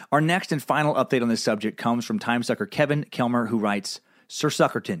there. Our next and final update on this subject comes from Time Sucker Kevin Kilmer, who writes, Sir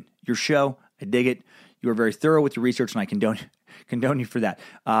Suckerton, your show, I dig it. You are very thorough with your research, and I condone you for that.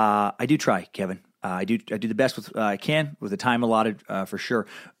 I do try, Kevin. I do the best with I can with the time allotted for sure.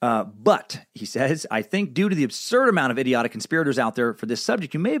 But he says, I think due to the absurd amount of idiotic conspirators out there for this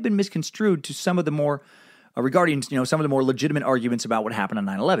subject, you may have been misconstrued to some of the more regarding some of the more legitimate arguments about what happened on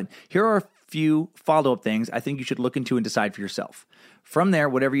 9/11. Here are a few follow-up things I think you should look into and decide for yourself. From there,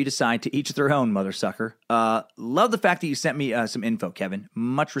 whatever you decide, to each their own, mother sucker. Love the fact that you sent me some info, Kevin.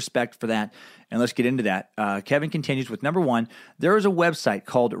 Much respect for that. And let's get into that. Kevin continues with number one. There is a website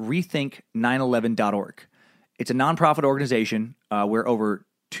called rethink911.org. It's a nonprofit organization where over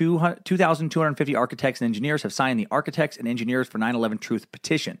 2,250 architects and engineers have signed the Architects and Engineers for 9/11 Truth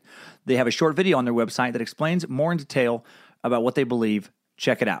petition. They have a short video on their website that explains more in detail about what they believe.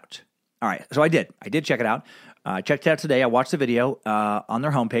 Check it out. All right, so I did check it out. I checked it out today. I watched the video on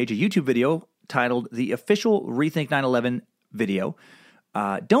their homepage, a YouTube video titled The Official Rethink 9/11 Video.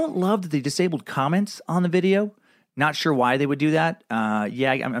 Don't love the disabled comments on the video. Not sure why they would do that.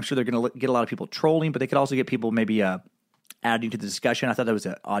 I'm sure they're going to get a lot of people trolling, but they could also get people maybe adding to the discussion. I thought that was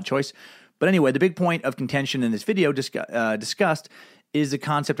an odd choice. But anyway, the big point of contention in this video discussed is the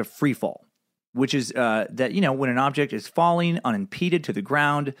concept of free fall, which is that, when an object is falling unimpeded to the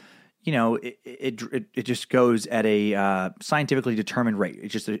ground, it just goes at a scientifically determined rate. It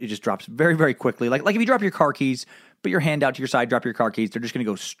just drops very, very quickly. Like if you drop your car keys, put your hand out to your side, drop your car keys, they're just going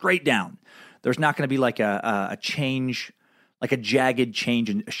to go straight down. There's not going to be like a change, like a jagged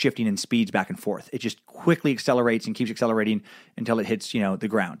change in shifting in speeds back and forth. It just quickly accelerates and keeps accelerating until it hits, the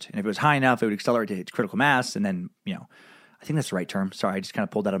ground. And if it was high enough, it would accelerate to its critical mass. And then, I think that's the right term. Sorry, I just kind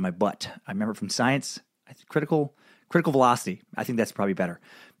of pulled that out of my butt. I remember from science, critical velocity. I think that's probably better.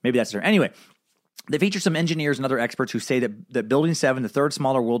 Maybe that's there. Anyway, they feature some engineers and other experts who say that Building 7, the third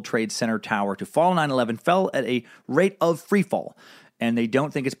smaller World Trade Center tower to fall on 9/11, fell at a rate of free fall. And they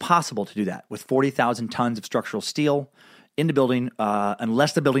don't think it's possible to do that with 40,000 tons of structural steel in the building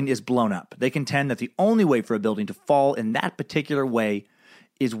unless the building is blown up. They contend that the only way for a building to fall in that particular way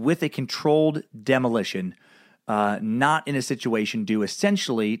is with a controlled demolition, not in a situation due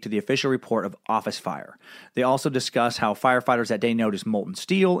essentially to the official report of office fire. They also discuss how firefighters that day noticed molten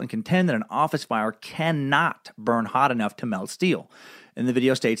steel and contend that an office fire cannot burn hot enough to melt steel. And the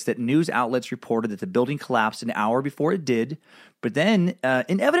video states that news outlets reported that the building collapsed an hour before it did. But then,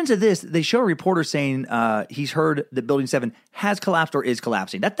 in evidence of this, they show a reporter saying he's heard that Building 7 has collapsed or is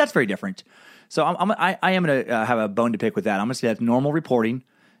collapsing. That's very different. So I am going to have a bone to pick with that. I'm going to say that's normal reporting.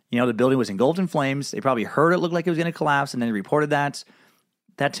 The building was engulfed in flames. They probably heard it looked like it was going to collapse, and then they reported that.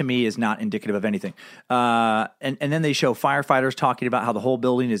 That, to me, is not indicative of anything. And then they show firefighters talking about how the whole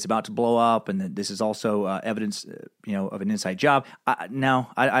building is about to blow up, and that this is also evidence, of an inside job. I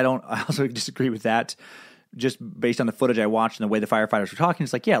don't. I also disagree with that. Just based on the footage I watched and the way the firefighters were talking,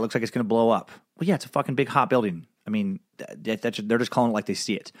 it's like, yeah, it looks like it's going to blow up. Well, yeah, it's a fucking big hot building. I mean, they're just calling it like they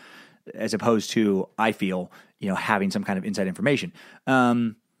see it, as opposed to, I feel, having some kind of inside information.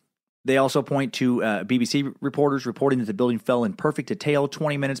 They also point to BBC reporters reporting that the building fell in perfect detail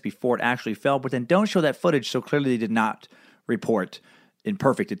 20 minutes before it actually fell, but then don't show that footage, so clearly they did not report in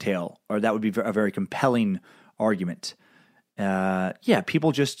perfect detail, or that would be a very compelling argument.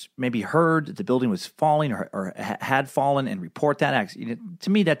 People just maybe heard that the building was falling or had fallen and report that. To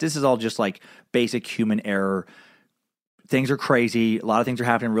me, that this is all just like basic human error. Things are crazy. A lot of things are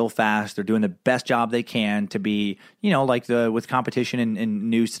happening real fast. They're doing the best job they can to be, with competition in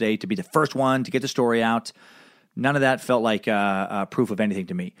news today, to be the first one to get the story out. None of that felt like proof of anything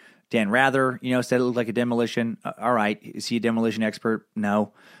to me. Dan Rather, said it looked like a demolition. All right. Is he a demolition expert?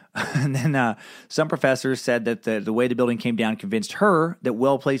 No. And then some professors said that the way the building came down convinced her that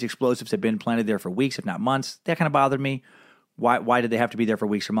well-placed explosives had been planted there for weeks, if not months. That kind of bothered me. Why did they have to be there for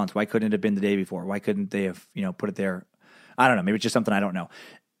weeks or months? Why couldn't it have been the day before? Why couldn't they have, put it there? I don't know. Maybe it's just something I don't know.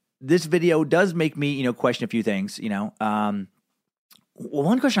 This video does make me, question a few things, One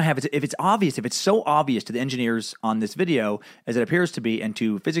question I have is if it's obvious, if it's so obvious to the engineers on this video as it appears to be, and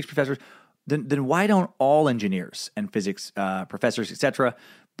to physics professors, then why don't all engineers and physics professors, etc.,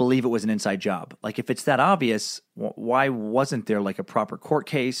 believe it was an inside job? Like, if it's that obvious, why wasn't there like a proper court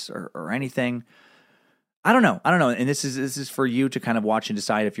case or anything? I don't know. And this is for you to kind of watch and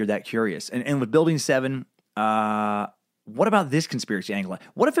decide if you're that curious. And with Building 7, what about this conspiracy angle?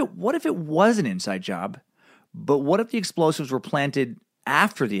 What if it was an inside job, but what if the explosives were planted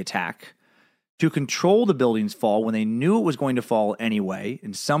after the attack to control the building's fall when they knew it was going to fall anyway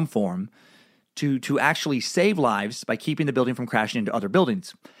in some form, to actually save lives by keeping the building from crashing into other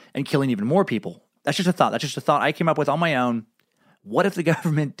buildings and killing even more people? That's just a thought. That's just a thought I came up with on my own. What if the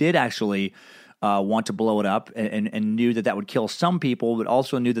government did actually want to blow it up and knew that would kill some people, but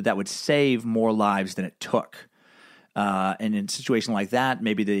also knew that would save more lives than it took? And in a situation like that,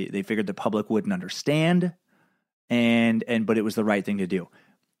 maybe they figured the public wouldn't understand, but it was the right thing to do.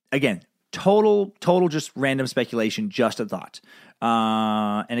 Again, total just random speculation, just a thought.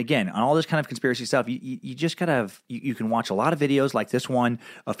 And again, on all this kind of conspiracy stuff, you just gotta you can watch a lot of videos like this one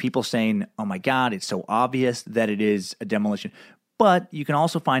of people saying, "Oh my God, it's so obvious that it is a demolition." But you can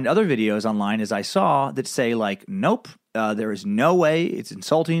also find other videos online, as I saw, that say like, "Nope, there is no way. It's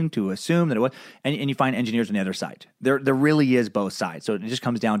insulting to assume that it was." And you find engineers on the other side. There really is both sides. So it just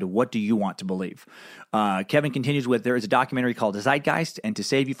comes down to what do you want to believe. Kevin continues with, there is a documentary called Zeitgeist, and to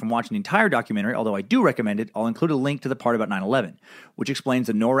save you from watching the entire documentary, although I do recommend it, I'll include a link to the part about 9/11, which explains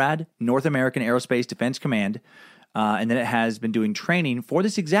the NORAD, North American Aerospace Defense Command, and then it has been doing training for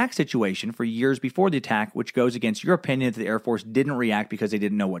this exact situation for years before the attack, which goes against your opinion that the Air Force didn't react because they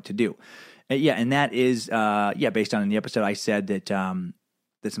didn't know what to do. And that is, based on in the episode I said that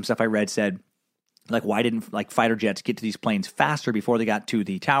some stuff I read said, like, why didn't like fighter jets get to these planes faster before they got to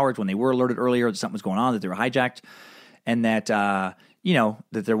the towers when they were alerted earlier that something was going on, that they were hijacked, and that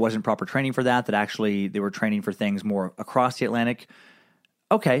that there wasn't proper training for that actually they were training for things more across the Atlantic.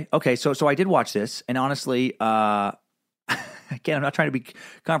 Okay. So I did watch this, and honestly, again, I'm not trying to be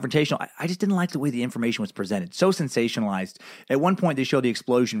confrontational. I just didn't like the way the information was presented. So sensationalized. At one point, they show the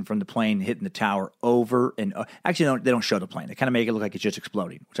explosion from the plane hitting the tower over and actually, they don't show the plane. They kind of make it look like it's just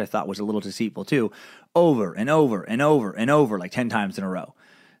exploding, which I thought was a little deceitful too. Over and over and over and over, like 10 times in a row.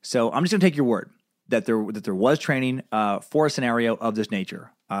 So I'm just going to take your word that there was training for a scenario of this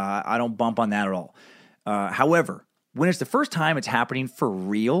nature. I don't bump on that at all. However, when it's the first time it's happening for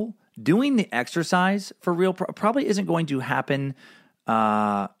real, doing the exercise for real probably isn't going to happen.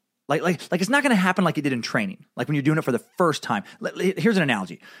 Like it's not going to happen like it did in training. Like when you're doing it for the first time. Here's an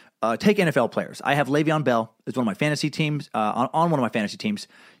analogy. Take NFL players. I have Le'Veon Bell as one of my fantasy teams. On one of my fantasy teams,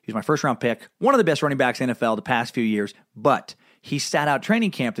 he was my first round pick. One of the best running backs in the NFL the past few years. But he sat out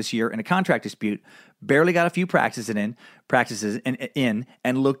training camp this year in a contract dispute. Barely got a few practices in,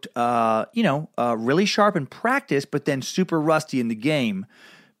 and looked, really sharp in practice, but then super rusty in the game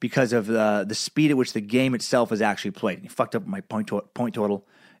because of the speed at which the game itself is actually played. And he fucked up my point total,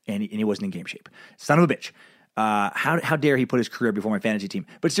 and he wasn't in game shape. Son of a bitch. How dare he put his career before my fantasy team?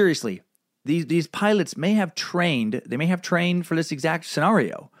 But seriously, these pilots may have trained. They may have trained for this exact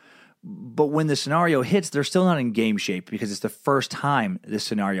scenario. But when the scenario hits, they're still not in game shape because it's the first time this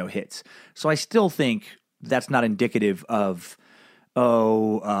scenario hits. So I still think that's not indicative of,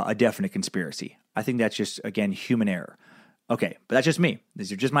 a definite conspiracy. I think that's just, again, human error. Okay, but that's just me.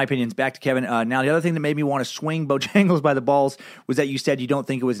 These are just my opinions. Back to Kevin. Now, the other thing that made me want to swing Bojangles by the balls was that you said you don't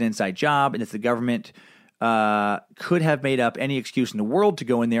think it was an inside job and that the government could have made up any excuse in the world to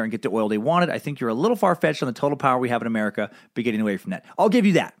go in there and get the oil they wanted. I think you're a little far-fetched on the total power we have in America, but getting away from that. I'll give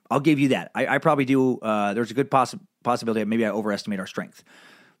you that. I probably do. There's a good possibility that maybe I overestimate our strength.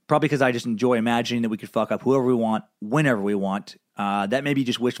 Probably because I just enjoy imagining that we could fuck up whoever we want, whenever we want. That may be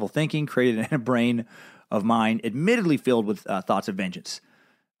just wishful thinking created in a brain of mine, admittedly filled with thoughts of vengeance.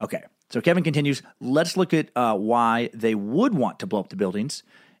 Okay, so Kevin continues, let's look at why they would want to blow up the buildings.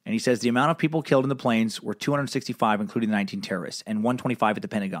 And he says the amount of people killed in the planes were 265, including the 19 terrorists, and 125 at the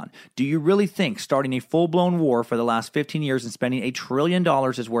Pentagon. Do you really think starting a full-blown war for the last 15 years and spending $1 trillion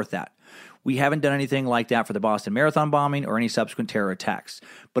is worth that? We haven't done anything like that for the Boston Marathon bombing or any subsequent terror attacks.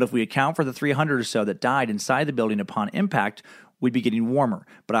 But if we account for the 300 or so that died inside the building upon impact, we'd be getting warmer.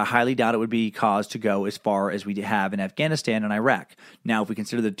 But I highly doubt it would be cause to go as far as we have in Afghanistan and Iraq. Now, if we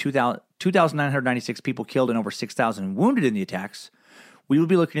consider the 2,996 people killed and over 6,000 wounded in the attacks, we would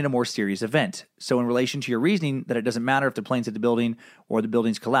be looking at a more serious event. So in relation to your reasoning that it doesn't matter if the planes hit the building or the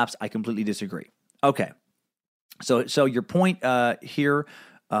buildings collapse, I completely disagree. Okay. So your point here,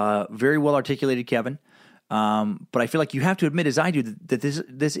 very well articulated, Kevin. But I feel like you have to admit, as I do, that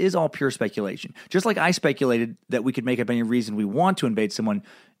this is all pure speculation. Just like I speculated that we could make up any reason we want to invade someone,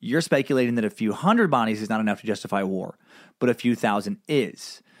 you're speculating that a few hundred bodies is not enough to justify a war, but a few thousand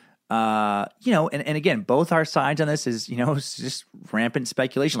is. And again, both our sides on this is, it's just rampant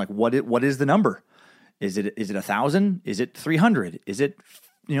speculation. Like what is the number? Is it 1,000? Is it 300? Is it,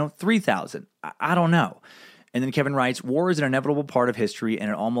 3,000? I don't know. And then Kevin writes, war is an inevitable part of history, and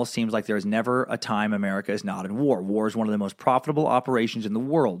it almost seems like there is never a time America is not in war. War is one of the most profitable operations in the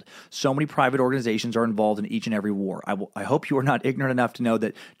world. So many private organizations are involved in each and every war. I hope you are not ignorant enough to know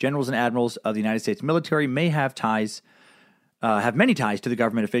that generals and admirals of the United States military may have ties have many ties to the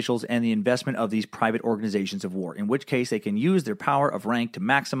government officials and the investment of these private organizations of war, in which case they can use their power of rank to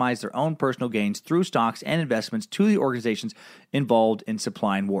maximize their own personal gains through stocks and investments to the organizations involved in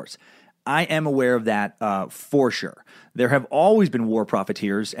supplying wars. I am aware of that for sure. There have always been war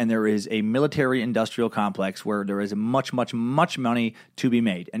profiteers, and there is a military-industrial complex where there is much, much, much money to be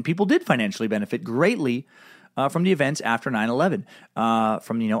made. And people did financially benefit greatly from the events after 9/11,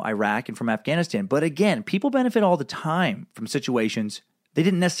 from Iraq and from Afghanistan. But again, people benefit all the time from situations they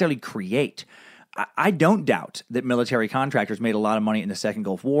didn't necessarily create. I don't doubt that military contractors made a lot of money in the Second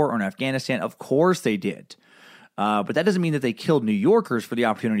Gulf War or in Afghanistan. Of course they did. But that doesn't mean that they killed New Yorkers for the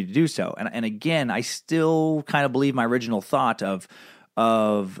opportunity to do so. And again, I still kind of believe my original thought of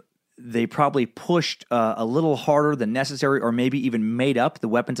they probably pushed a little harder than necessary, or maybe even made up the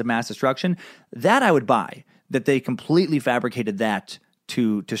weapons of mass destruction. That I would buy, that they completely fabricated that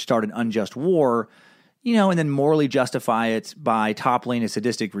to start an unjust war, and then morally justify it by toppling a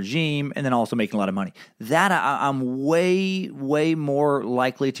sadistic regime and then also making a lot of money. That I'm way, way more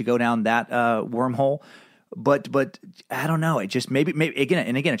likely to go down that wormhole. But I don't know. It just maybe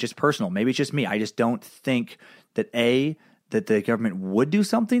again, it's just personal. Maybe it's just me. I just don't think that the government would do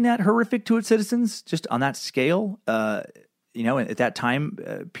something that horrific to its citizens just on that scale, at that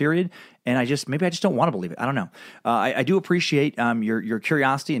time period. And I just don't want to believe it. I don't know. I do appreciate your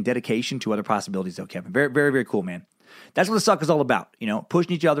curiosity and dedication to other possibilities, though, Kevin. Very, very, very cool, man. That's what the Suck is all about,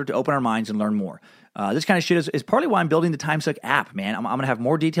 pushing each other to open our minds and learn more. This kind of shit is partly why I'm building the TimeSuck app, man. I'm going to have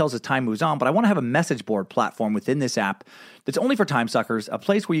more details as time moves on, but I want to have a message board platform within this app that's only for time suckers, a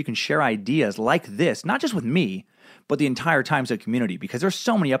place where you can share ideas like this, not just with me, but the entire TimeSuck community, because there's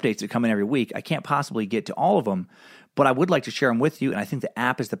so many updates that come in every week. I can't possibly get to all of them, but I would like to share them with you, and I think the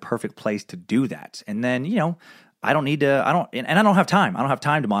app is the perfect place to do that. And then, I don't have time. I don't have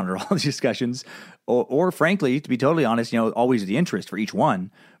time to monitor all these discussions, or frankly, to be totally honest, always the interest for each one.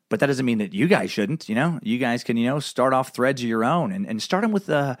 But that doesn't mean that you guys shouldn't. You guys can start off threads of your own and start them with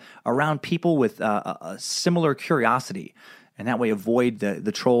around people with a similar curiosity, and that way avoid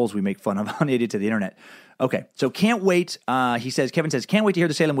the trolls we make fun of on Idiots of the Internet. Okay, so can't wait. Kevin says, can't wait to hear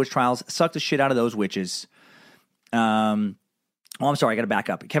the Salem witch trials. Suck the shit out of those witches. I'm sorry, I got to back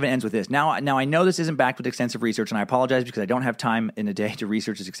up. Kevin ends with this. Now I know this isn't backed with extensive research, and I apologize because I don't have time in a day to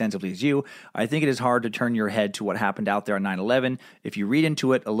research as extensively as you. I think it is hard to turn your head to what happened out there on 9/11 if you read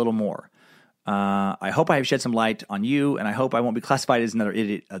into it a little more. I hope I have shed some light on you, and I hope I won't be classified as another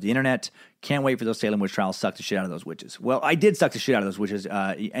idiot of the internet. Can't wait for those Salem witch trials. Suck the shit out of those witches. Well, I did suck the shit out of those witches,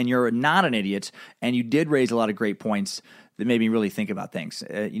 and you're not an idiot, and you did raise a lot of great points that made me really think about things.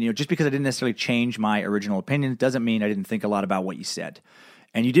 Just because I didn't necessarily change my original opinion doesn't mean I didn't think a lot about what you said.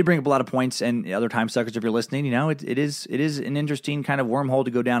 And you did bring up a lot of points, and other time suckers, if you're listening, it is an interesting kind of wormhole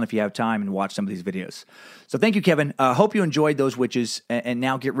to go down if you have time and watch some of these videos. So thank you, Kevin. Hope you enjoyed those witches, and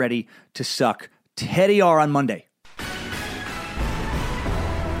now get ready to suck Teddy R on Monday.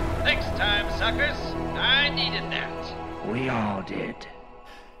 Thanks, time suckers. I needed that. We all did.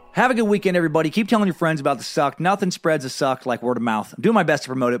 Have a good weekend, everybody. Keep telling your friends about the Suck. Nothing spreads a Suck like word of mouth. I'm doing my best to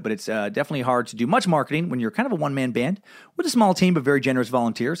promote it, but it's definitely hard to do much marketing when you're kind of a one-man band with a small team of very generous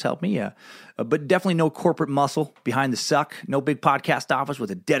volunteers. Help me. But definitely no corporate muscle behind the Suck. No big podcast office with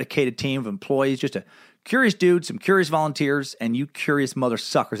a dedicated team of employees. Just a curious dude, some curious volunteers, and you curious mother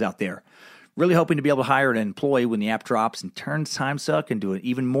suckers out there. Really hoping to be able to hire an employee when the app drops and turn TimeSuck into an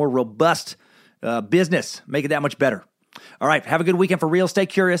even more robust business. Make it that much better. All right, have a good weekend for real. Stay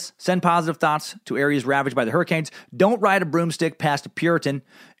curious. Send positive thoughts to areas ravaged by the hurricanes. Don't ride a broomstick past a Puritan,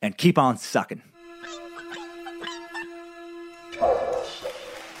 and keep on sucking.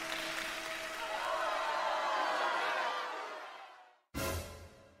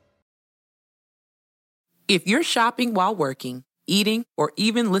 If you're shopping while working, eating, or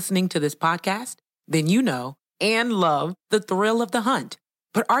even listening to this podcast, then you know and love the thrill of the hunt.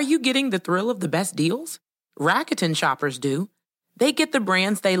 But are you getting the thrill of the best deals? Rakuten shoppers do. They get the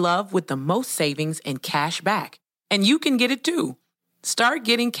brands they love with the most savings and cash back. And you can get it too. Start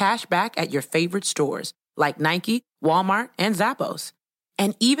getting cash back at your favorite stores like Nike, Walmart, and Zappos.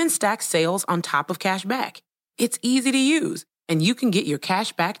 And even stack sales on top of cash back. It's easy to use, and you can get your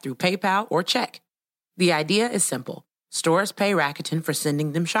cash back through PayPal or check. The idea is simple. Stores pay Rakuten for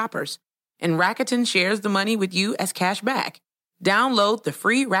sending them shoppers, and Rakuten shares the money with you as cash back. Download the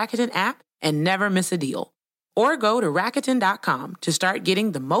free Rakuten app and never miss a deal. Or go to Rakuten.com to start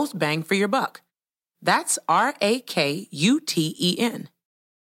getting the most bang for your buck. That's RAKUTEN.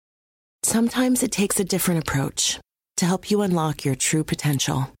 Sometimes it takes a different approach to help you unlock your true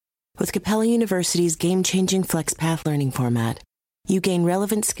potential. With Capella University's game-changing FlexPath learning format, you gain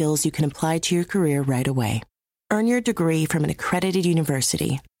relevant skills you can apply to your career right away. Earn your degree from an accredited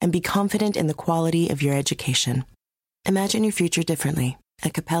university and be confident in the quality of your education. Imagine your future differently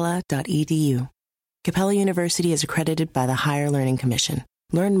at capella.edu. Capella University is accredited by the Higher Learning Commission.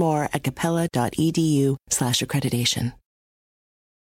 Learn more at capella.edu/accreditation.